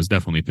 Reilly was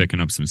definitely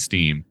picking up some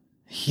steam.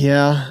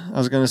 Yeah, I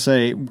was gonna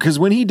say because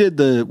when he did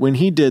their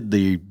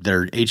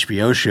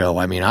HBO show,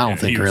 I mean, I don't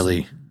think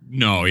really.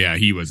 No, yeah,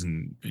 he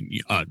wasn't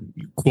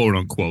quote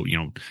unquote.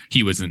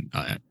 He wasn't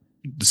the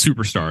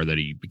superstar that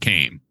he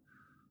became.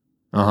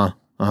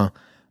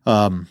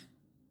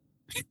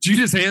 Did you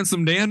just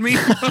handsome Dan me,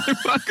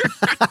 motherfucker?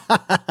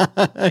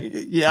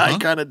 Yeah, I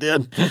kind of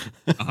did.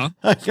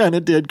 I kind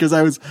of did because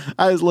I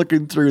was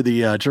looking through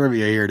the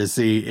trivia here to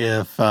see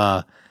if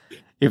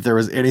there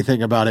was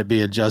anything about it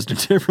being Justin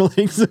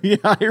Timberlake. So yeah,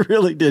 I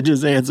really did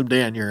just handsome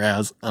Dan your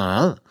ass.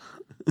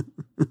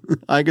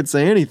 I could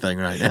say anything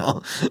right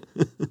now.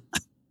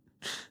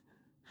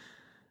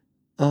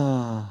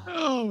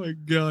 Oh my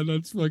God,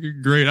 that's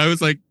fucking great. I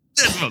was like,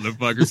 this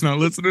motherfucker's not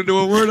listening to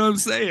a word I'm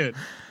saying.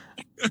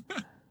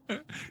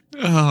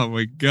 Oh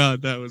my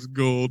God, that was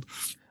gold.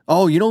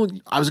 Oh,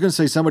 I was going to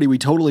say somebody we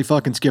totally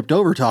fucking skipped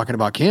over talking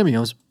about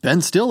cameos.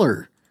 Ben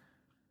Stiller.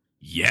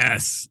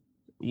 Yes.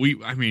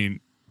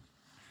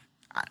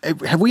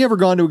 Have we ever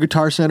gone to a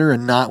Guitar Center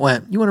and not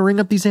went, you want to ring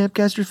up these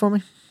Ampcasters for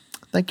me?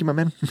 Thank you, my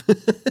man.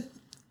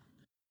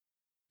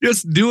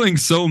 Just doing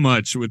so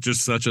much with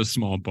just such a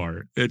small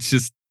part. It's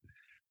just,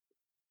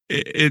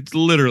 it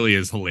literally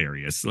is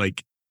hilarious.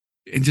 Like,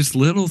 and just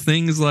little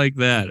things like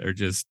that are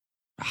just,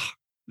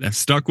 have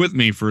stuck with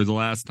me for the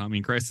last,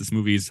 Christ, this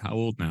movie's how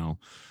old now?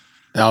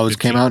 It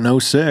came out in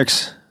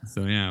 06.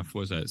 So yeah,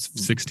 what was that,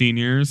 16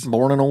 years?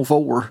 Born in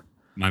 04.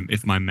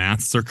 If my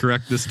maths are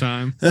correct this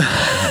time.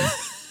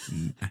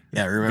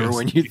 Yeah, remember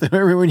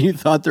when you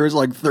thought there was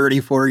like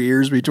 34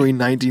 years between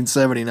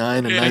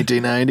 1979 and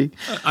 1990?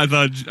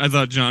 I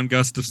thought John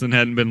Gustafson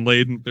hadn't been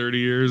laid in 30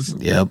 years.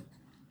 Yep.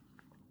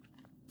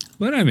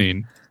 But I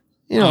mean,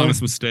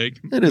 honest mistake.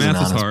 It is Math an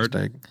honest is hard.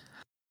 mistake.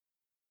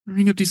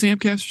 Ring up these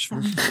Ampcasters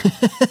for me.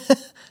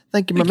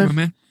 Thank you, my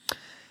man.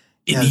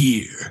 In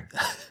here.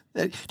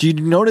 Do you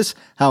notice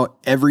how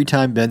every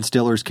time Ben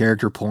Stiller's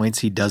character points,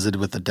 he does it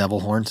with the devil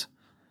horns?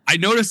 I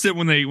noticed it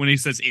when he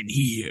says in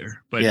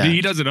here, but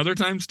he does it other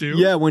times too.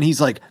 Yeah, when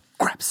he's like,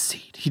 grab a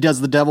seat. He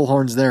does the devil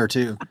horns there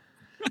too.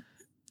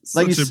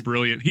 Such a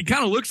brilliant. He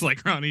kind of looks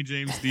like Ronnie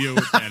James Dio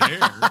with that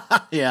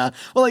hair. Yeah.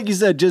 Well, like you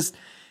said, just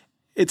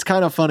it's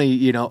kind of funny,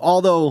 you know,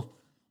 although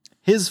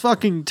his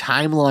fucking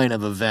timeline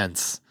of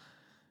events,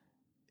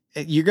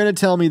 you're going to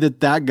tell me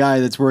that guy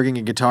that's working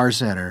at Guitar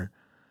Center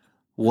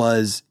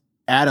was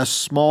at a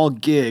small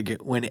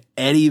gig when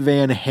Eddie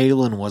Van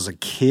Halen was a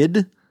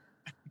kid?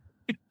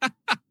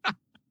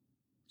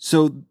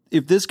 So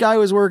if this guy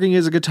was working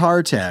as a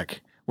guitar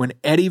tech when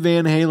Eddie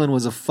Van Halen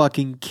was a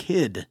fucking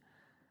kid,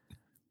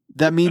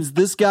 that means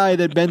this guy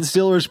that Ben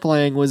Stiller's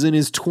playing was in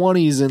his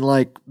 20s in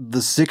like the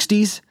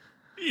 60s?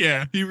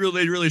 Yeah, they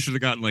really should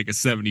have gotten like a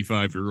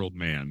 75-year-old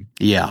man.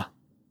 Yeah.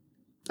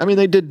 I mean,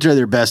 they did try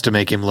their best to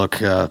make him look,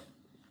 you know.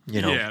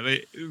 Yeah,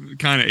 they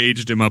kind of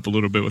aged him up a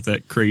little bit with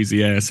that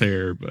crazy ass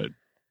hair, but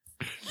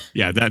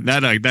yeah,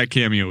 that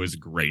cameo is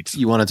great.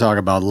 You want to talk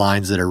about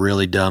lines that are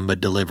really dumb,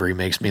 but delivery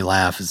makes me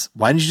laugh. Is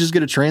why didn't you just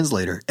get a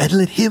translator and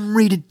let him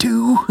read it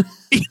too?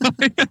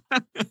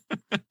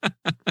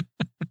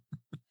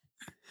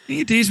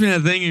 You teach me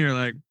that thing, and you're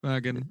like,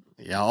 fucking.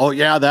 Yeah. Oh,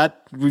 yeah.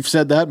 That we've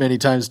said that many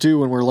times too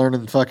when we're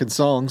learning fucking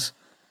songs.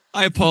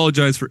 I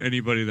apologize for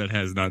anybody that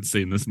has not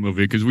seen this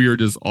movie because we are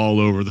just all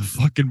over the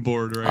fucking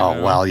board right now.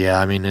 Oh well, yeah.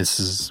 I mean,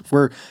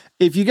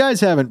 if you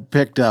guys haven't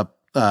picked up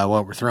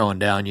what we're throwing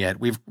down yet,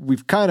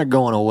 we've kind of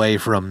gone away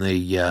from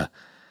the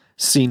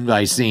scene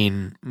by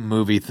scene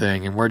movie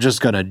thing, and we're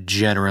just going to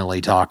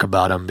generally talk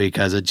about them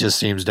because it just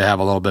seems to have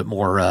a little bit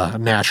more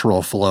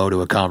natural flow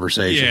to a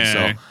conversation.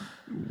 Yeah. So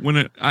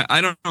when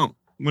I don't know,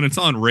 when it's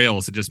on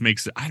rails, it just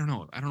makes it. I don't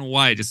know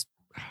why.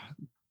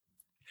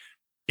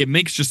 It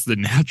makes just the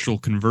natural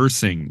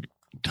conversing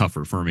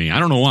tougher for me. I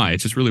don't know why.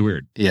 It's just really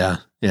weird. Yeah,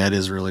 it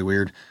is really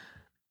weird.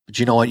 But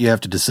you know what? You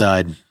have to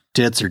decide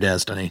tits or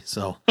destiny.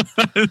 So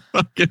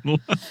fucking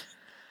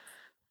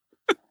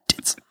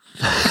tits.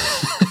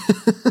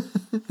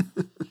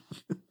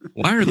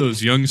 Why are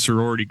those young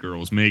sorority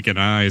girls making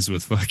eyes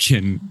with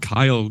fucking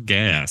Kyle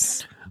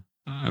Gass?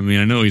 I mean,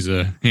 I know he's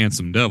a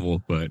handsome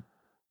devil, but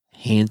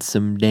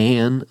handsome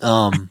Dan.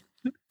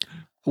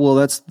 Well,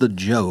 that's the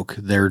joke.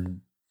 They're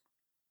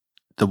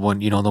the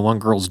one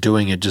girl's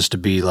doing it just to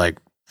be like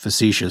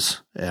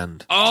facetious.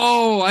 And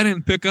I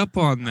didn't pick up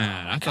on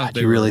that. I thought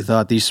you really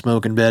thought these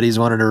smoking betties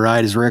wanted to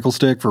ride his Rickle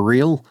stick for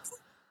real?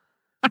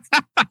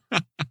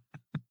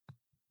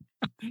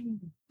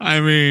 I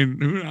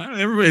mean,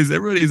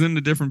 everybody's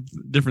into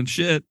different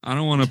shit. I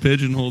don't want to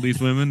pigeonhole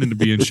these women into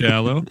being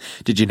shallow.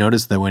 Did you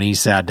notice that when he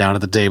sat down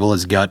at the table,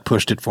 his gut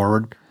pushed it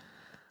forward?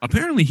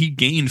 Apparently, he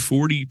gained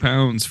 40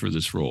 pounds for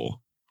this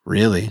role.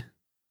 Really?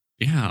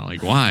 Yeah,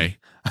 like why?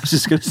 I was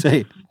just gonna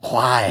say,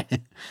 why?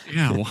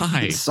 Yeah,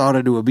 why? Sawed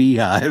into a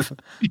beehive.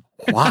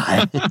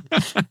 Why?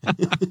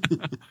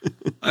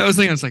 I was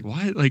thinking, it's like,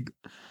 why? Like,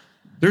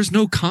 there's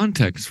no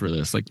context for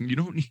this. Like, you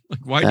don't need.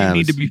 Like, why do you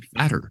need to be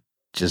fatter?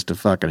 Just a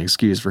fucking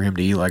excuse for him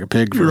to eat like a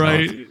pig for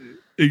right. a month.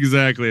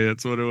 Exactly.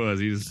 That's what it was.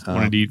 He just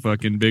wanted to eat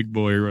fucking big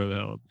boy or the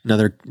hell.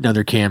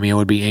 Another cameo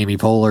would be Amy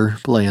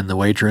Poehler playing the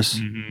waitress.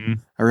 Mm-hmm.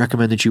 I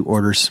recommend that you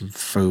order some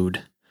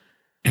food.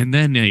 And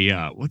then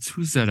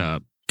who's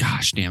that?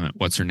 Gosh damn it,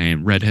 what's her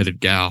name? Redheaded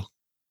gal.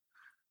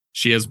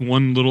 She has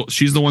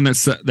she's the one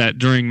that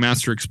during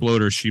Master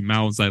Exploder she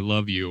mouths "I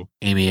love you."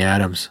 Amy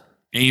Adams.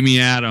 Amy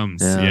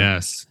Adams. Yeah.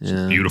 Yes. She's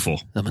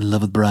beautiful. I'm in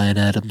love with Bryan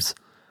Adams.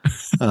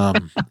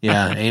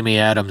 Amy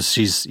Adams.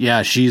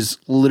 She's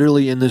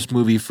literally in this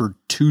movie for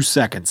 2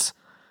 seconds.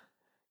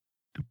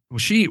 Well,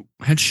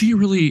 had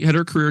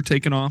her career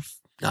taken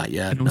off? Not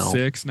yet. In No.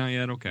 06? Not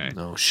yet. Okay.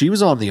 No, she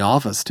was on The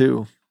Office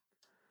too.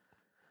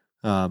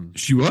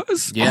 She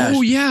was? Yeah.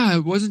 Oh yeah.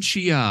 Wasn't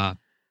she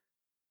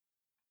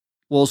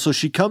Well, so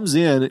she comes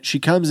in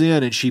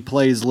and she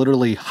plays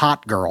literally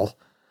hot girl.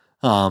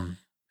 And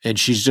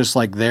she's just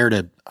like there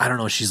to, I don't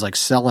know, she's like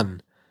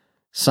selling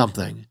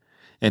something.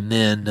 And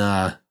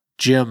then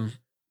Jim,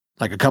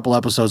 like a couple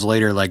episodes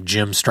later, like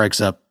Jim strikes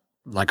up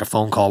like a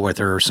phone call with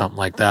her or something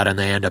like that, and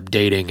they end up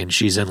dating, and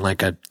she's in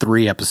like a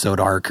 3-episode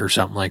arc or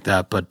something like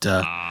that. But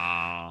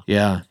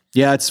yeah,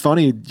 it's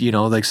funny,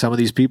 like some of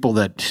these people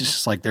that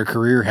just like their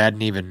career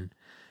hadn't even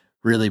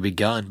really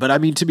begun. But I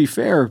mean, to be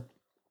fair,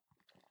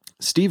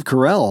 Steve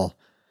Carell,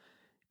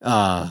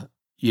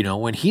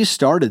 when he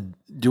started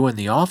doing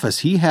The Office,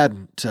 he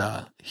hadn't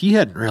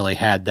really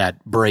had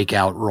that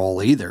breakout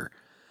role either.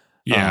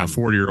 Yeah,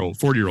 40-year-old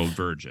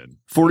virgin.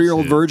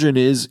 40-year-old virgin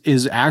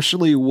is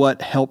actually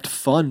what helped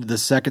fund the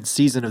second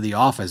season of The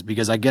Office,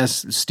 because I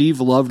guess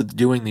Steve loved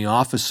doing The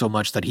Office so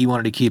much that he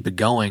wanted to keep it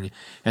going,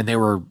 and they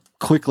were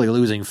quickly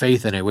losing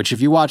faith in it, which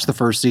if you watch the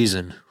first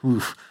season,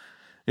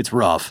 it's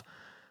rough.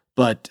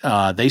 But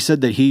they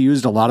said that he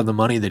used a lot of the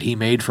money that he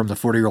made from the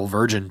 40-year-old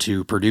virgin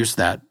to produce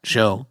that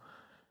show.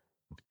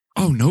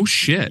 Oh, no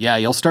shit. Yeah,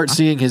 you'll start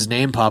seeing his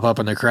name pop up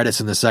in the credits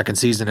in the second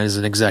season as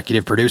an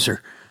executive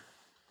producer.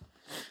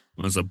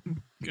 was a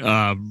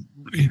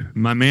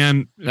my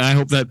man. I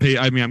hope that paid.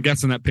 I mean, I'm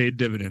guessing that paid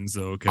dividends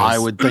though. I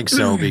would think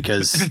so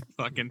because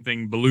fucking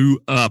thing blew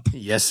up.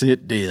 Yes,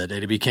 it did.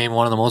 It became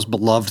one of the most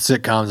beloved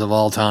sitcoms of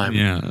all time.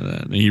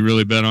 Yeah, he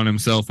really bet on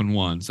himself and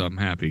won. So I'm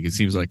happy. He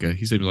seems like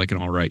an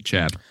all right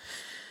chap.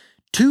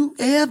 2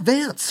 air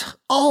vents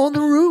on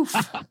the roof.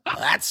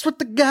 That's what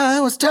the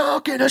guy was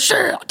talking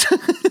about.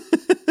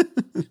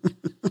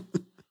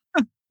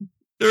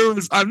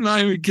 I'm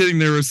not even kidding.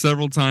 There were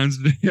several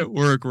times today at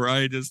work where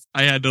I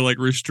had to like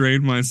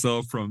restrain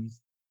myself from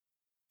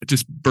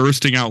just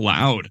bursting out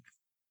loud.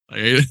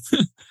 Like,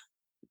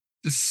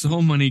 just so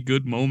many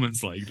good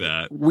moments like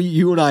that.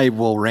 You and I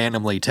will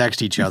randomly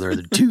text each other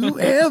the 2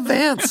 air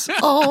vents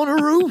on a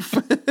roof.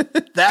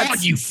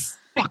 That's oh, you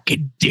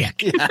fucking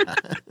dick. Yeah.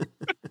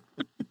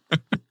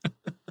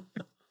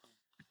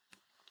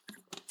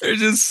 There's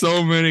just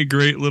so many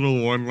great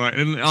little one-line,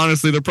 and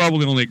honestly, they're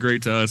probably only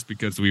great to us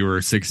because we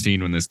were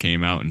 16 when this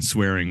came out, and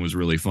swearing was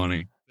really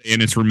funny,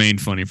 and it's remained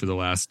funny for the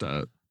last,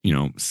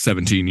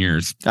 17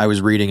 years. I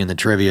was reading in the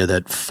trivia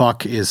that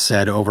fuck is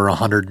said over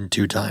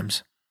 102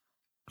 times.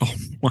 Oh,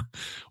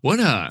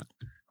 what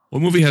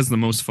movie has the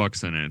most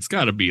fucks in it? It's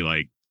got to be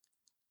like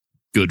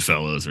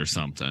Goodfellas or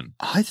something.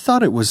 I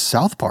thought it was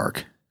South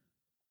Park.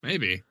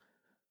 Maybe.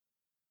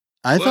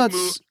 I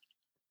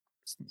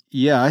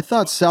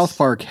thought South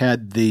Park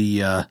had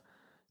the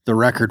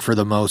record for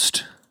the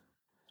most.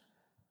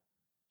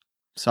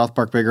 South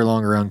Park Bigger,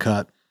 Longer,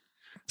 Uncut.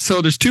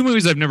 So there's 2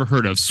 movies I've never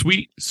heard of.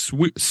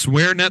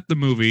 SwearNet the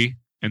movie,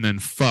 and then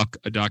Fuck,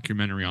 a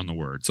documentary on the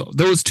word. So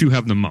those 2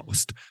 have the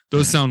most.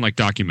 Those sound like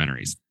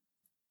documentaries.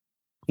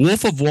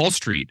 Wolf of Wall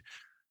Street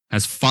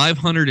has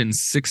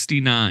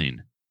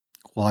 569.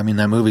 Well, I mean,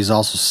 that movie's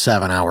also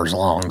 7 hours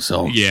long,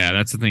 so. Yeah,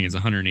 that's the thing. It's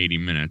 180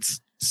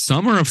 minutes.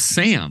 Summer of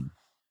Sam,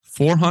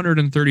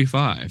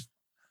 435.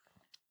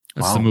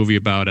 That's the movie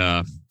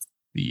about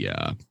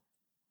the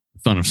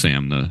son of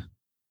Sam, the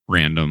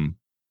random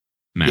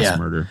mass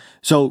murder.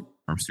 So,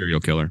 or serial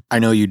killer. I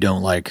know you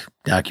don't like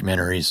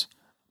documentaries.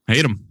 I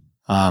hate them.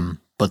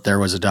 But there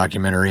was a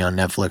documentary on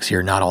Netflix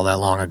here not all that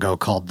long ago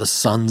called The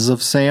Sons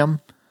of Sam.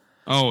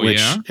 Oh, which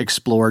yeah?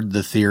 explored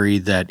the theory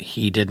that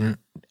he didn't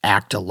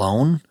act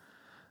alone.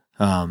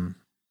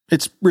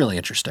 It's really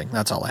interesting.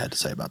 That's all I had to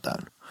say about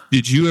that.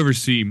 Did you ever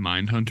see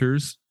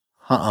Mindhunters?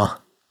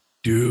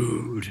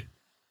 Dude.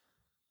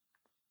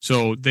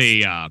 So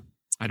they, I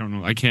don't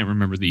know, I can't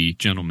remember the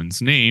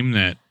gentleman's name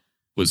that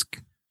was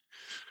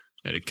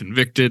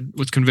convicted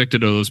of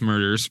those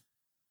murders.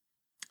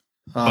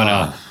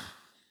 But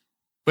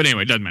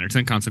anyway, it doesn't matter. It's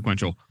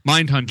inconsequential.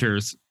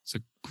 Mindhunters is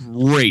a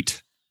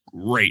great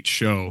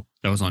show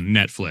that was on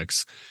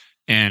Netflix,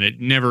 and it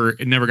never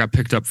got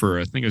picked up for.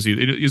 I think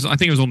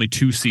it was only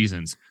 2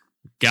 seasons.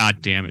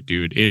 God damn it,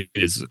 dude! It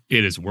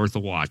is worth a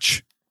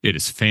watch. It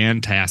is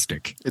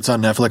fantastic. It's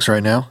on Netflix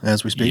right now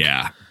as we speak.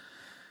 Yeah,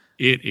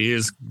 it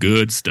is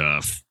good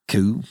stuff.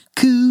 Cool.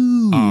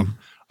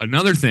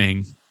 Another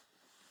thing.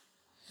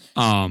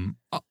 I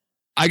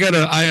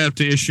have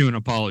to issue an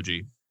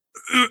apology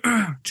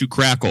to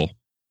Crackle.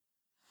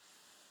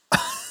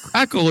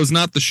 Crackle is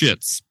not the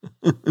shits.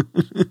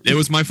 It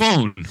was my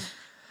phone.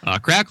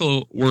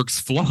 Crackle works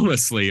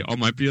flawlessly on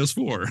my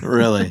PS4.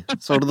 Really?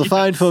 So to the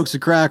fine folks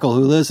at Crackle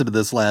who listened to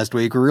this last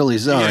week, we're really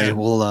sorry.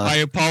 Yeah, I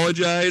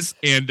apologize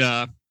and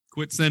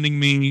quit sending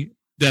me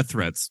death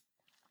threats.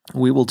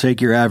 We will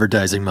take your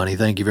advertising money.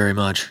 Thank you very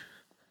much.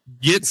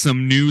 Get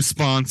some new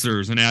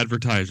sponsors and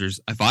advertisers.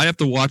 If I have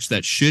to watch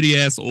that shitty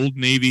ass Old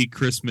Navy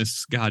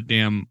Christmas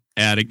goddamn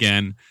ad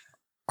again.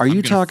 Are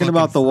you talking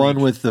about the one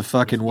with the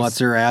fucking what's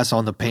her ass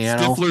on the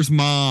piano? Stifler's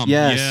mom.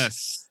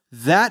 Yes.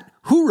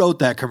 Who wrote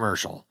that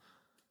commercial?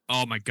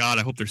 Oh my God,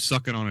 I hope they're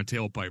sucking on a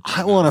tailpipe.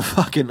 I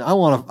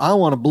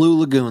want a Blue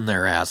Lagoon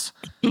their ass.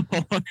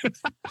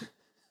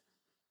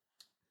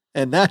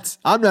 And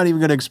I'm not even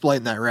going to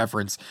explain that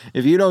reference.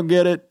 If you don't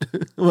get it,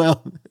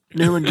 well,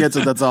 Newman gets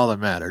it. That's all that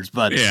matters.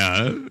 But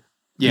the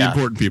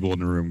important people in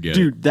the room get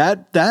it. Dude,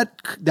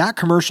 that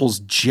commercial's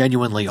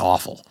genuinely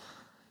awful.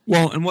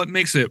 Well, and what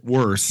makes it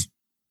worse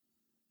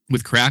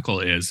with Crackle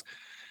is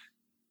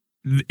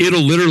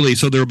it'll literally,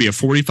 so there'll be a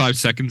 45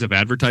 seconds of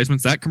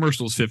advertisements. That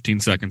commercial is 15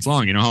 seconds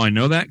long. You know how I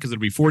know that? Because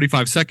it'll be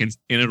 45 seconds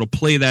and it'll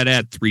play that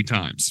ad 3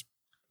 times.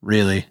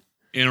 Really?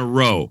 In a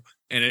row.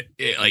 And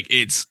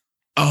it's,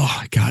 oh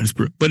my God,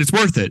 but it's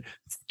worth it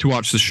to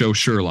watch the show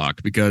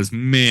Sherlock because,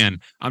 man,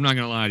 I'm not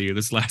going to lie to you.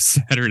 This last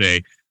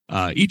Saturday,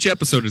 each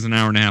episode is an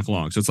hour and a half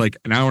long. So it's like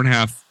an hour and a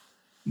half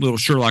little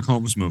Sherlock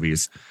Holmes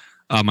movies.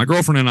 My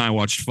girlfriend and I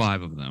watched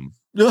 5 of them.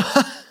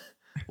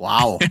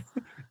 Wow.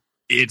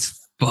 It's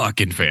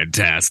fucking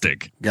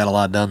fantastic. Got a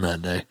lot done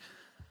that day.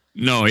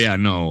 No.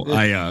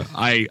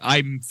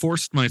 I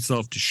forced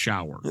myself to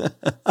shower.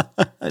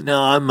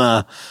 No,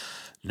 I'm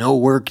no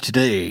work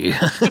today.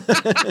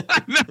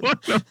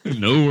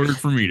 No work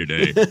for me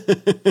today.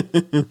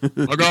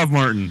 Fuck off,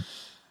 Martin.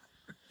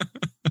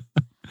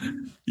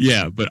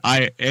 Yeah, but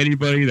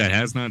anybody that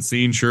has not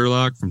seen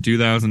Sherlock from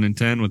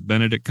 2010 with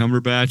Benedict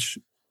Cumberbatch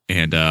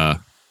and the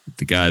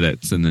guy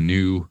that's in the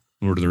new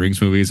Lord of the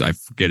Rings movies. I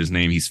forget his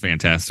name. He's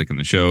fantastic in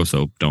the show,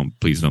 so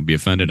please don't be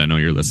offended. I know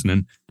you're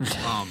listening.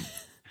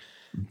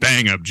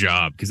 Bang up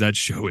job, because that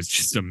show is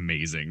just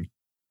amazing.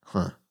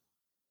 Huh.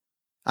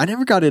 I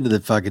never got into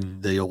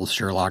the old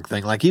Sherlock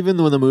thing. Like,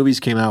 even when the movies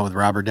came out with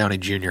Robert Downey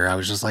Jr., I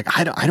was just like,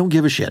 I don't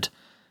give a shit.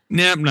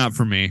 Nah, not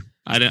for me.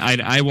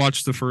 I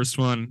watched the first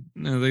one.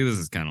 I think this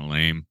is kind of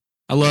lame.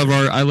 I love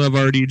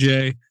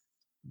RDJ,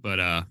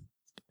 but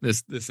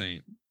this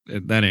ain't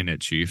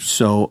it, Chief.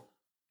 So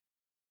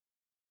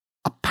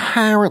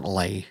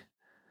apparently,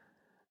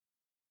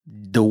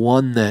 the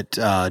one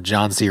that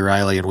John C.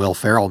 Reilly and Will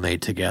Ferrell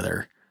made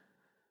together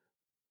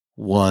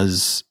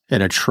was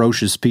an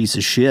atrocious piece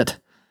of shit.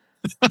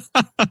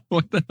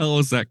 What the hell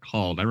is that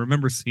called? I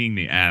remember seeing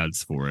the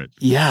ads for it.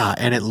 Yeah,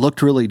 and it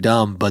looked really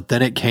dumb, but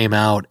then it came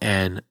out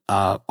and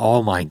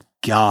oh my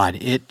God,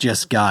 it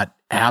just got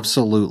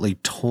absolutely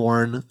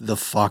torn the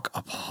fuck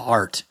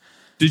apart.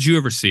 Did you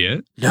ever see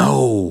it?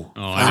 No.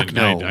 Oh, I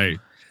didn't. No.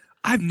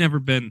 I've never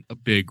been a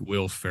big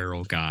Will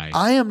Ferrell guy.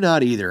 I am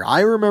not either. I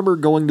remember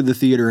going to the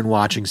theater and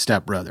watching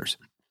Step Brothers.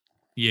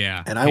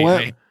 Yeah. And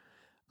I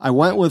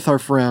went with our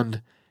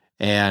friend,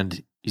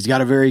 and he's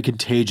got a very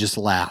contagious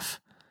laugh.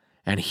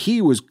 And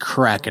he was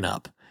cracking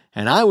up.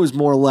 And I was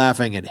more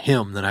laughing at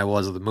him than I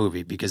was at the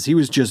movie, because he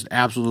was just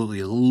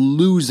absolutely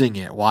losing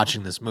it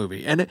watching this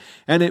movie. And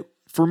it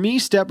for me,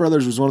 Step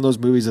Brothers was one of those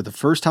movies that the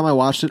first time I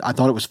watched it, I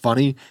thought it was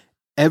funny.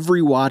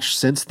 Every watch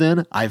since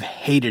then, I've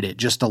hated it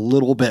just a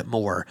little bit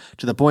more,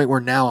 to the point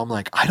where now I'm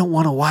like, I don't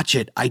want to watch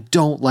it. I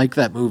don't like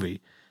that movie.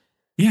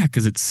 Yeah,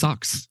 because it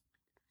sucks.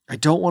 I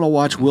don't want to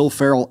watch Will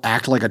Ferrell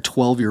act like a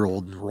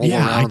 12-year-old and roll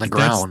around on the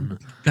ground.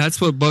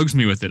 That's what bugs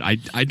me with it.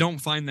 I don't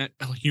find that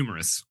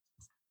humorous.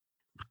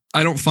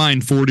 I don't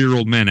find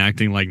 40-year-old men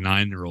acting like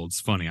 9-year-olds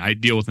funny. I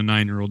deal with a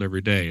 9-year-old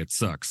every day. It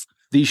sucks.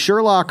 The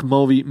Sherlock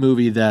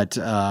movie that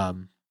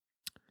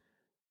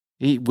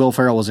Will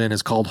Ferrell was in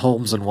is called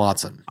Holmes and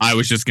Watson. I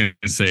was just going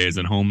to say, is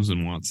it Holmes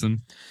and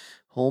Watson?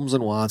 Holmes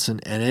and Watson,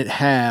 and it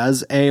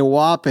has a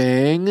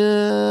whopping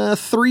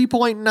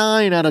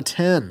 3.9 out of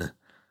 10.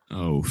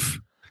 Oh,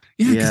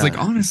 yeah, because like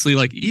honestly,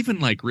 like even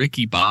like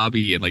Ricky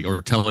Bobby and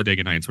or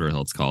Talladega Nights, whatever the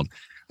hell it's called,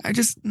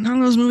 none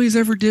of those movies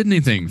ever did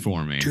anything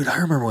for me. Dude, I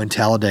remember when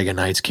Talladega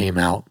Nights came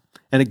out,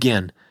 and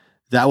again,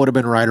 that would have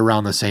been right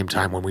around the same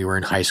time when we were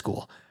in high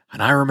school.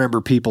 And I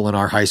remember people in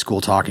our high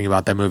school talking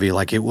about that movie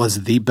like it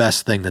was the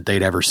best thing that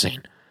they'd ever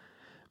seen.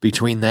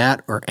 Between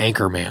that or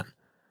Anchorman.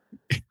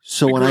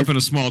 So I grew up in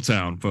a small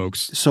town,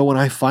 folks. So when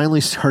I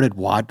finally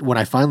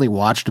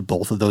watched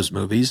both of those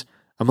movies,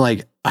 I'm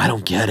like, I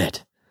don't get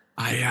it.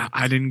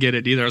 I didn't get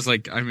it either. I was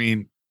like, I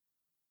mean,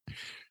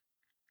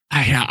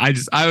 I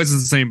was in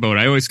the same boat.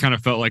 I always kind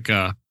of felt like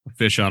a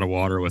fish out of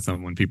water with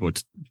them when people,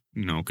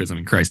 because I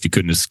mean, Christ, you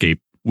couldn't escape.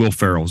 Will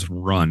Ferrell's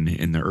run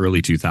in the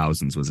early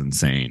 2000s was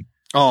insane.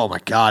 Oh my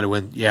God!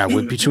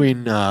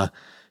 Between Anchorman,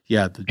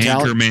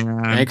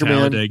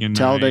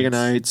 Talladega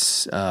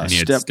Nights, and he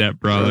had Step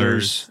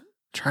Brothers.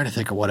 Trying to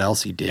think of what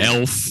else he did.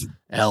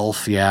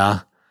 Elf,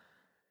 yeah.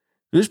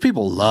 There's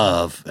people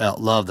love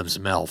them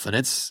some Elf,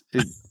 and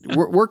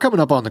we're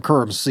coming up on the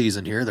Christmas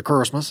season here, the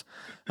Christmas.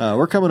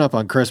 We're coming up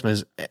on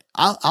Christmas.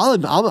 I'm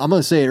going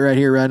to say it right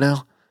here, right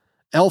now.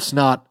 Elf's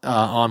not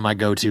on my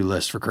go-to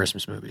list for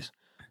Christmas movies.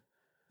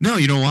 No,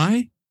 you know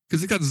why?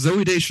 Because it got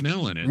Zooey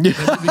Deschanel in it.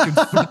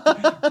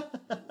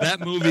 That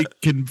movie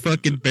can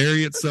fucking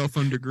bury itself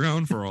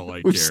underground for all I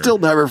care. We've still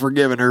never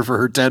forgiven her for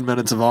her 10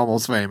 minutes of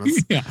Almost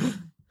Famous. Yeah.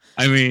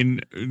 I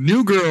mean,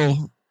 New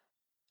Girl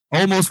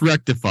almost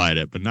rectified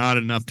it, but not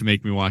enough to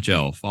make me watch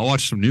Elf. I'll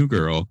watch some New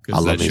Girl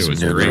because that show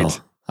is great. Girl.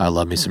 I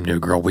love me some New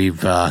Girl.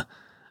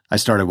 I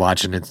started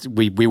watching it.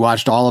 We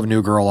watched all of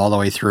New Girl all the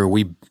way through.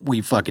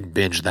 We fucking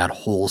binged that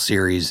whole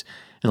series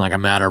in like a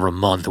matter of a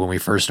month when we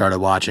first started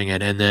watching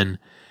it, and then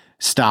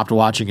stopped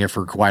watching it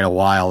for quite a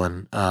while,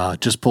 and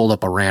just pulled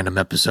up a random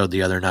episode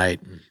the other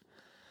night.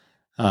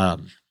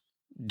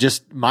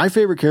 Just my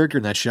favorite character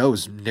in that show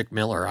is Nick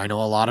Miller. I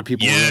know a lot of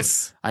people.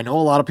 Yes. I know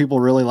a lot of people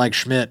really like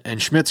Schmidt, and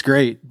Schmidt's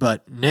great,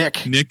 but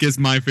Nick is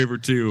my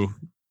favorite too.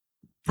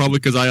 Probably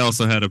because I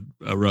also had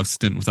a rough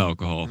stint with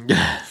alcohol,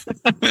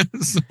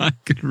 so I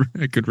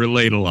could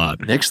relate a lot.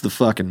 Nick's the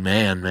fucking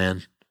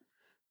man.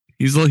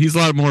 He's a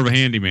lot more of a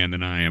handyman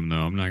than I am, though.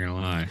 I'm not gonna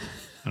lie.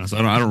 So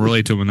I don't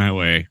relate to him in that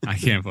way. I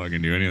can't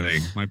fucking do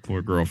anything. My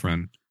poor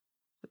girlfriend.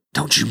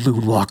 Don't you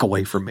moonwalk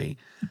away from me.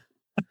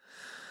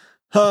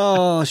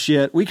 Oh,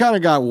 shit. We kind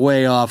of got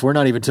way off. We're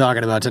not even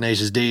talking about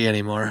Tenacious D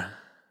anymore.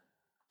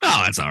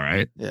 Oh, that's all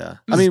right. Yeah.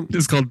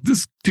 It's called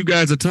This Two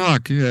Guys That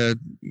Talk. Yeah.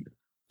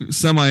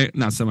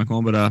 Not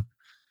semicolon, but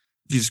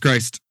Jesus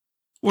Christ.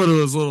 What are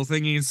those little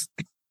thingies?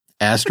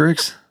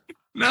 Asterisks?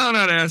 No,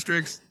 not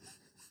asterisks.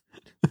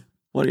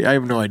 I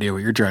have no idea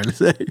what you're trying to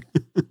say.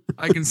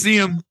 I can see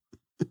them.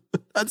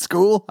 That's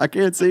cool. I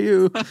can't see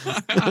you.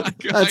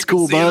 That's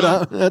cool,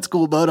 bud. That's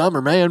cool, bud. I'm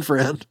her man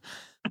friend.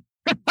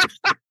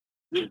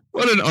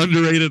 What an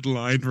underrated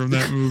line from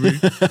that movie.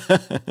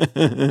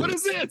 What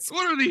is this?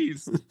 What are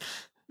these?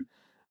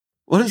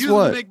 What is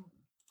what?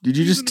 Did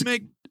you just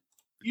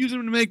Use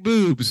them to make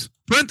boobs.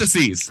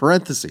 Parentheses.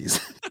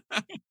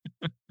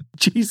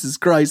 Jesus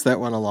Christ, that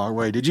went a long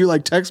way. Did you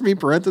like text me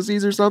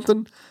parentheses or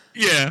something?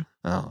 Yeah.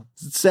 Oh,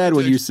 it's sad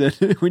when you said,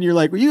 when you're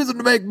like, we use them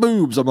to make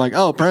boobs. I'm like,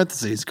 oh,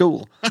 parentheses,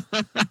 cool.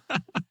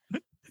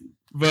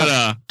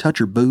 But touch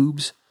your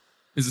boobs.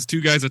 This is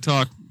two guys that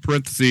talk,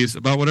 parentheses,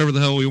 about whatever the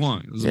hell we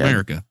want. This is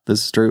America.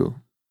 This is true.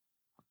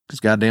 Because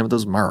goddamn it,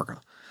 this is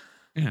America.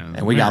 Yeah.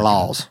 And we got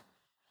laws.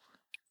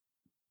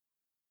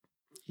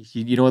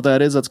 You know what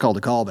that is? That's called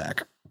a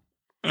callback.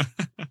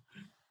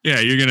 Yeah,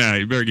 you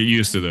better get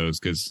used to those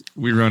because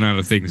we run out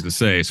of things to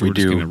say. So we're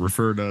just going to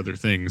refer to other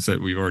things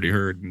that we've already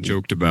heard and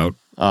joked about.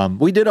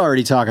 We did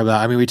already talk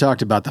about, we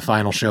talked about the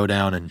final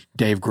showdown and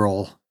Dave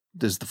Grohl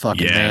is the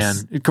fucking man.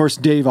 Of course,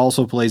 Dave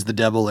also plays the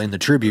devil in the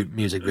tribute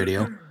music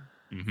video.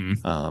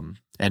 Mm-hmm.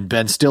 And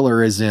Ben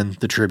Stiller is in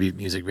the tribute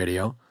music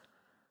video.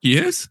 He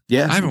is?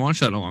 Yeah. I haven't watched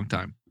that in a long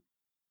time.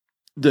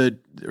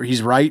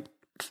 He's right.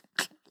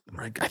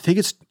 I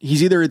think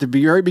he's either at the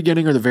very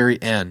beginning or the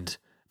very end,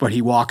 but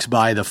he walks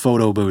by the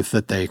photo booth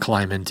that they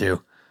climb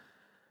into.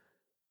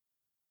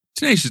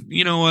 Tenacious,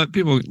 you know what?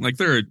 People like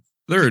they're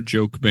a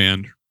joke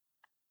band,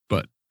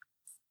 but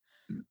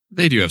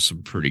they do have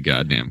some pretty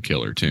goddamn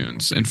killer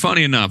tunes. And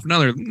funny enough,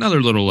 another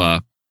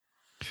little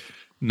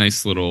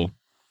nice little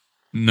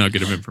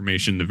nugget of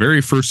information. The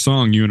very first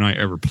song you and I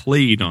ever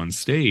played on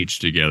stage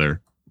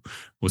together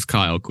was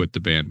Kyle Quit the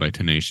Band by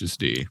Tenacious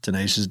D.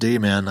 Tenacious D,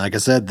 man. Like I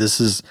said, this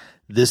is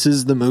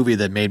the movie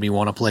that made me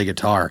want to play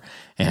guitar.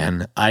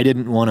 And I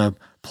didn't want to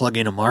plug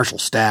in a Marshall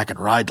stack and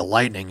ride the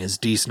lightning, as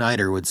D.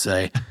 Snyder would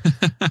say.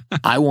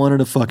 I wanted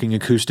a fucking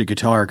acoustic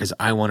guitar because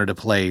I wanted to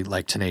play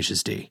like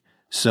Tenacious D.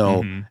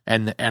 So,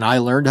 and I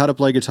learned how to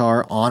play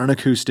guitar on an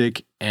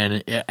acoustic,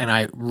 and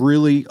I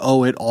really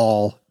owe it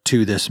all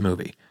to this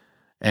movie.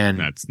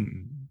 And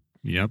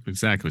yep,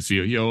 exactly. So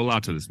you owe a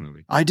lot to this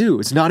movie. I do.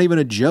 It's not even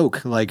a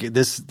joke. Like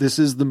this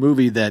is the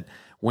movie that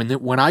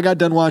when I got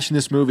done watching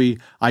this movie,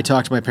 I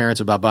talked to my parents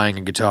about buying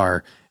a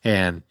guitar,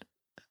 and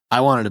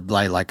I wanted to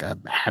buy like a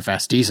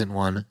half-ass decent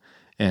one,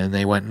 and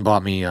they went and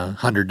bought me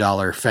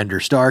 $100 Fender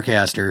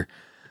Starcaster.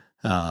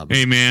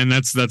 Hey man,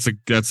 that's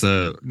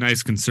a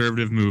nice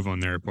conservative move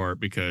on their part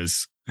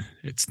because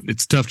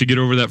it's tough to get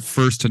over that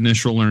first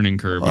initial learning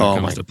curve when it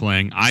comes to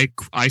playing.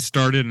 I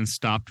started and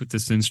stopped with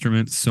this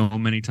instrument so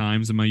many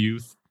times in my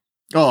youth.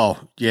 Oh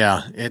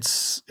yeah,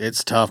 it's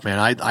tough, man.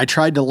 I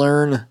tried to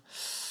learn.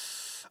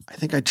 I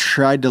think I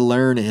tried to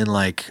learn in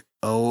like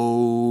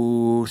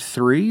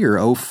 03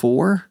 or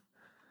 04.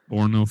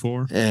 Born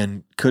 04.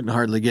 And couldn't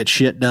hardly get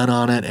shit done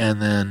on it. And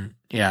then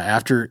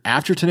after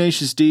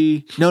Tenacious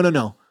D,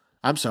 no.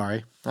 I'm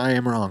sorry, I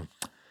am wrong.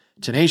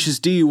 Tenacious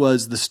D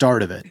was the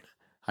start of it.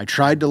 I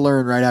tried to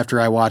learn right after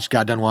I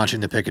got done watching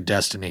The Pick of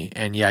Destiny.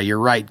 And yeah, you're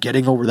right.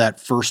 Getting over that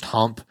first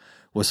hump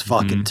was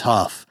fucking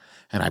tough.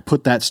 And I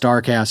put that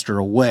Starcaster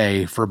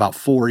away for about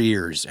 4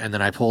 years. And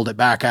then I pulled it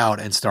back out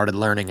and started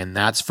learning. And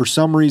for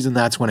some reason,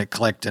 that's when it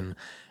clicked and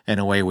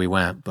away we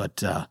went.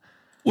 But,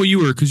 well, you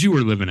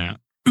were living out.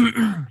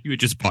 You had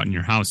just bought in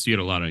your house. You had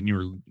a lot of, and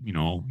you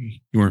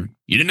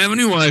didn't have a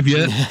new wife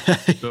yet.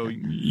 So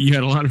you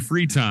had a lot of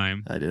free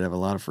time. I did have a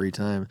lot of free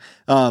time.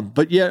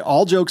 But yeah,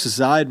 all jokes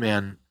aside,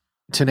 man,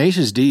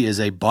 Tenacious D is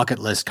a bucket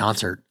list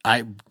concert.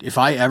 If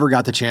I ever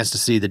got the chance to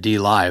see the D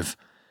live,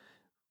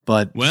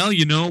 but well,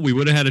 we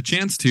would have had a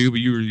chance to, but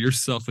your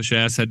selfish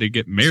ass had to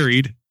get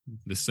married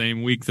the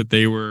same week that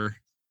they were,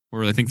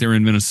 or I think they were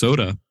in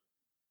Minnesota.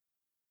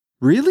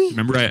 Really?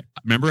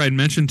 Remember I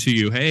mentioned to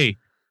you, hey,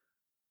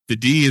 the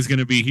D is going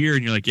to be here,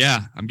 and you're like,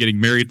 yeah, I'm getting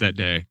married that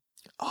day.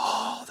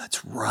 Oh,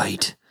 that's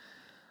right.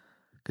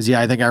 Because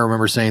I think I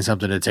remember saying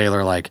something to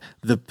Taylor like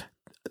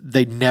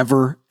they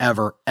never,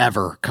 ever,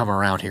 ever come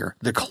around here.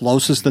 The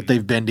closest that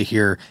they've been to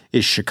here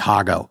is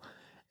Chicago.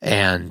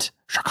 And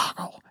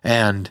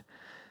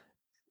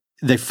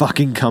they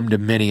fucking come to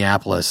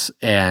Minneapolis,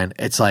 and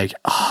it's like,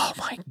 oh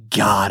my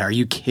God, are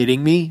you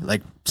kidding me?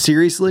 Like,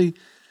 seriously?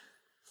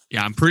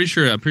 Yeah, I'm pretty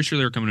sure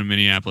they were coming to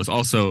Minneapolis.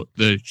 Also,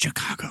 the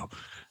Chicago.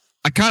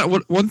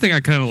 One thing I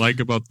kind of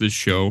like about this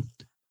show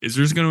is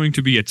there's going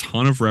to be a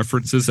ton of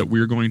references that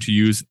we're going to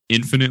use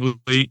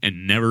infinitely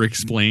and never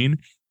explain.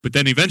 But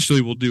then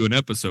eventually we'll do an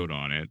episode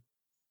on it,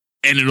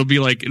 and it'll be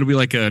like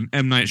an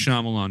M. Night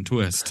Shyamalan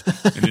twist,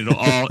 and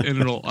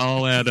it'll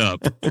all add up.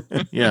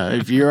 Yeah,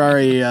 if you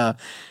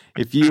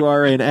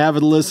are an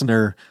avid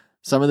listener,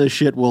 some of this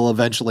shit will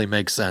eventually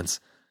make sense.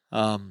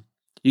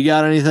 You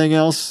got anything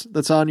else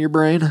that's on your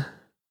brain?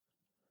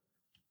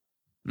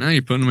 Now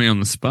you're putting me on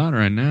the spot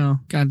right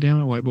now. God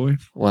damn it, white boy.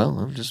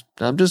 Well,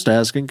 I'm just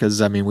asking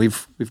because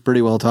we've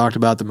pretty well talked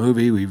about the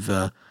movie. We've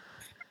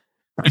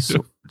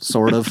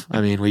sort of.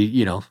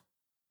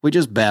 We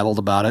just babbled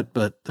about it,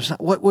 but there's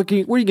not. What are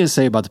you going to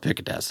say about The Pick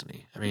of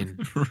Destiny? Right.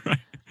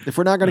 If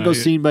we're not going to go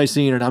scene by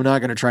scene, and I'm not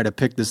going to try to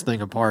pick this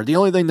thing apart, the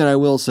only thing that I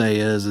will say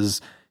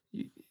is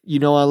I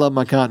love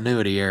my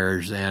continuity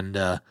errors, and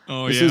I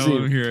want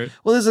to hear it.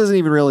 Well, this isn't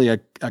even really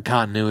a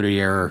continuity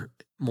error.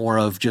 More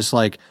of just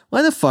like,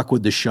 why the fuck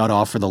would the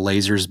shutoff for the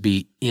lasers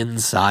be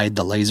inside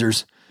the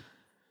lasers?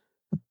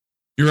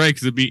 You're right,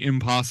 because it'd be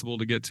impossible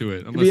to get to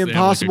it unless be they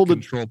impossible have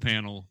like to- a control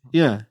panel.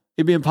 Yeah.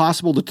 It'd be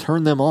impossible to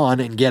turn them on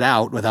and get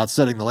out without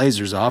setting the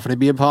lasers off, and it'd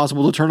be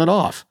impossible to turn it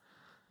off.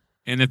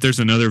 And if there's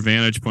another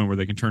vantage point where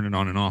they can turn it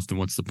on and off, then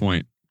what's the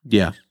point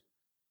Yeah.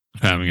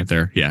 of having it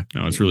there? Yeah,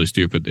 no, it's really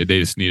stupid. They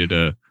just needed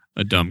a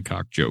dumb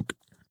cock joke.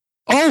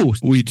 Oh,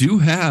 we do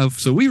have.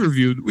 So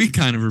we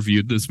kind of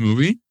reviewed this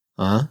movie.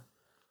 Uh-huh.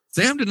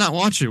 Sam did not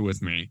watch it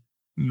with me,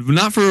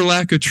 not for a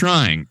lack of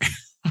trying.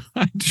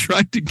 I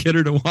tried to get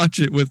her to watch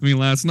it with me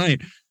last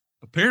night.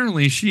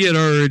 Apparently, she had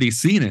already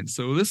seen it.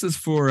 So this is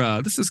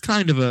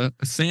kind of a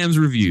Sam's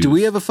review. Do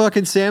we have a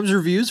fucking Sam's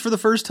Reviews for the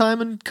first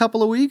time in a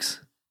couple of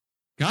weeks?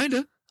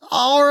 Kinda.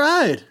 All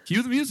right.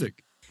 Cue the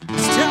music.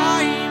 It's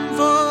time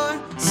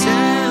for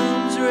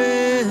Sam's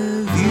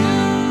Review.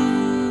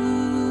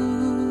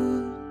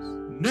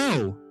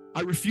 No,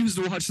 I refuse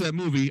to watch that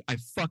movie. I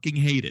fucking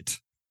hate it.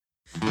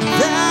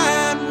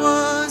 That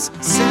was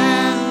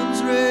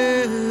Sam's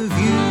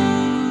Review.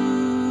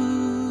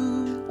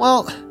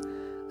 Well,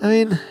 I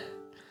mean,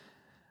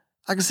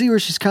 I can see where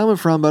she's coming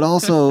from, but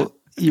also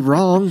you're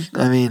wrong.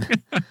 I mean,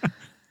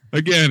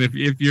 Again, if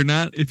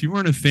you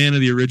weren't a fan of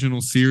the original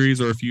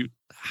series, or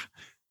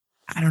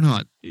I don't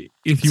know,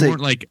 if you Say- weren't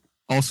like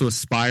also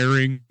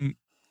aspiring,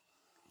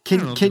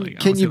 can I don't know,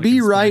 can you be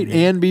right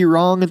inspiring. and be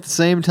wrong at the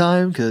same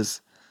time?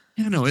 Because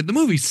The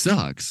movie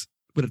sucks,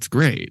 but it's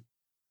great.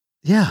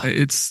 yeah,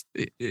 It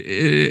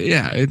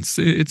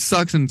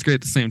sucks and it's great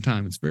at the same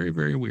time. It's very,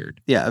 very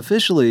weird. yeah.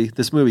 Officially,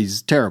 this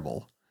movie's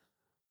terrible,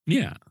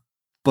 Yeah.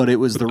 but it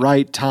was the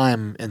right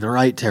time and the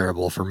right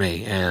terrible for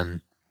me and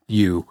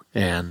you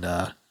and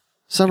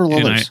several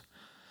And others.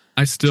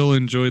 I still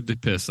enjoyed the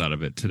piss out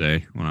of it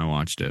today when I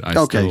watched it. I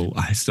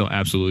still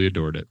absolutely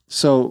adored it.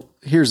 So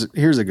here's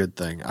a good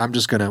thing. I'm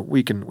just gonna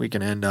we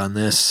can end on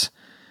this,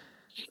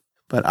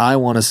 but I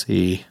want to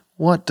see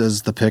what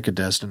does the Pick of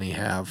Destiny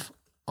have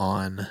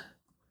on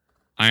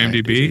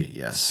IMDb,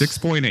 Yes,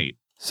 6.8.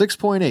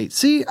 6.8.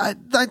 See,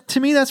 to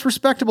me that's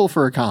respectable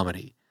for a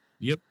comedy.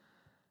 Yep.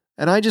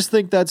 And I just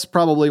think that's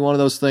probably one of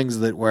those things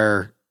that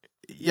where,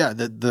 yeah,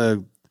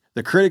 the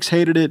critics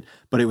hated it,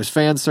 but it was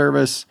fan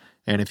service.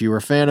 And if you were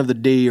a fan of the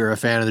D or a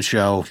fan of the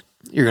show,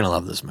 you're gonna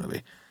love this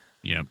movie.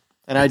 Yep.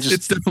 And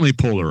It's definitely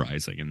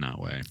polarizing in that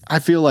way. I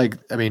feel like,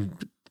 I mean,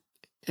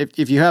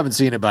 if you haven't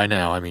seen it by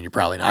now, I mean, you're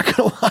probably not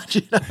going to watch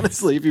it,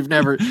 honestly. If you've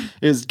never,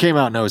 it came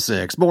out in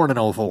 06, born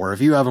in 04.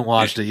 If you haven't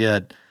watched it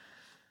yet.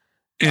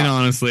 And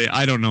honestly,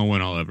 I don't know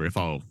when I'll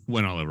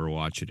ever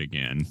watch it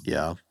again.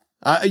 Yeah.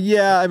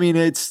 Yeah. I mean,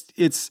 it's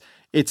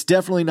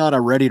definitely not a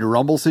Ready to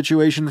Rumble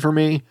situation for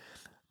me.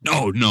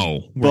 No.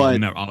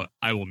 But-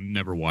 I will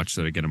never watch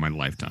that again in my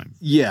lifetime.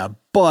 Yeah.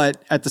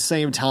 But at the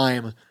same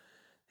time,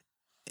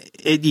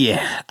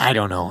 I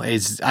don't know.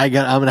 I'm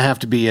going to have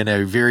to be in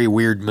a very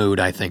weird mood,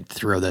 I think, to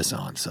throw this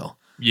on. So,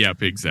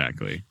 Yep,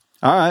 exactly.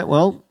 all right.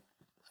 Well,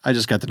 I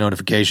just got the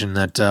notification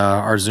that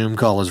our Zoom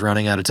call is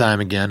running out of time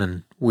again,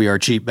 and we are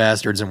cheap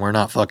bastards, and we're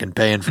not fucking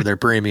paying for their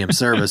premium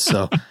service,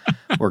 so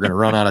we're gonna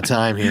run out of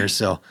time here.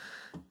 So,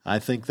 I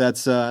think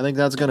that's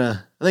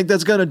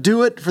gonna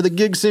do it for the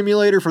gig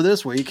simulator for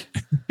this week.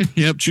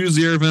 Yep, choose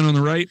the air vent on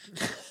the right,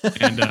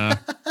 and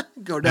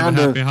Go have down a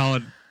to happy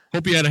holiday.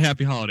 Hope you had a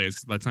happy holidays,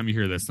 because by the time you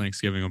hear this,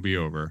 Thanksgiving will be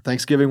over.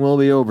 Thanksgiving will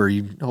be over.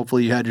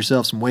 Hopefully you had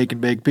yourself some wake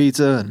and bake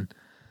pizza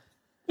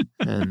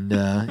and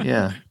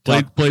yeah,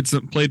 Played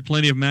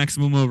plenty of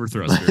maximum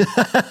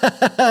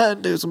overthruster.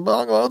 do some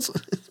bong loads.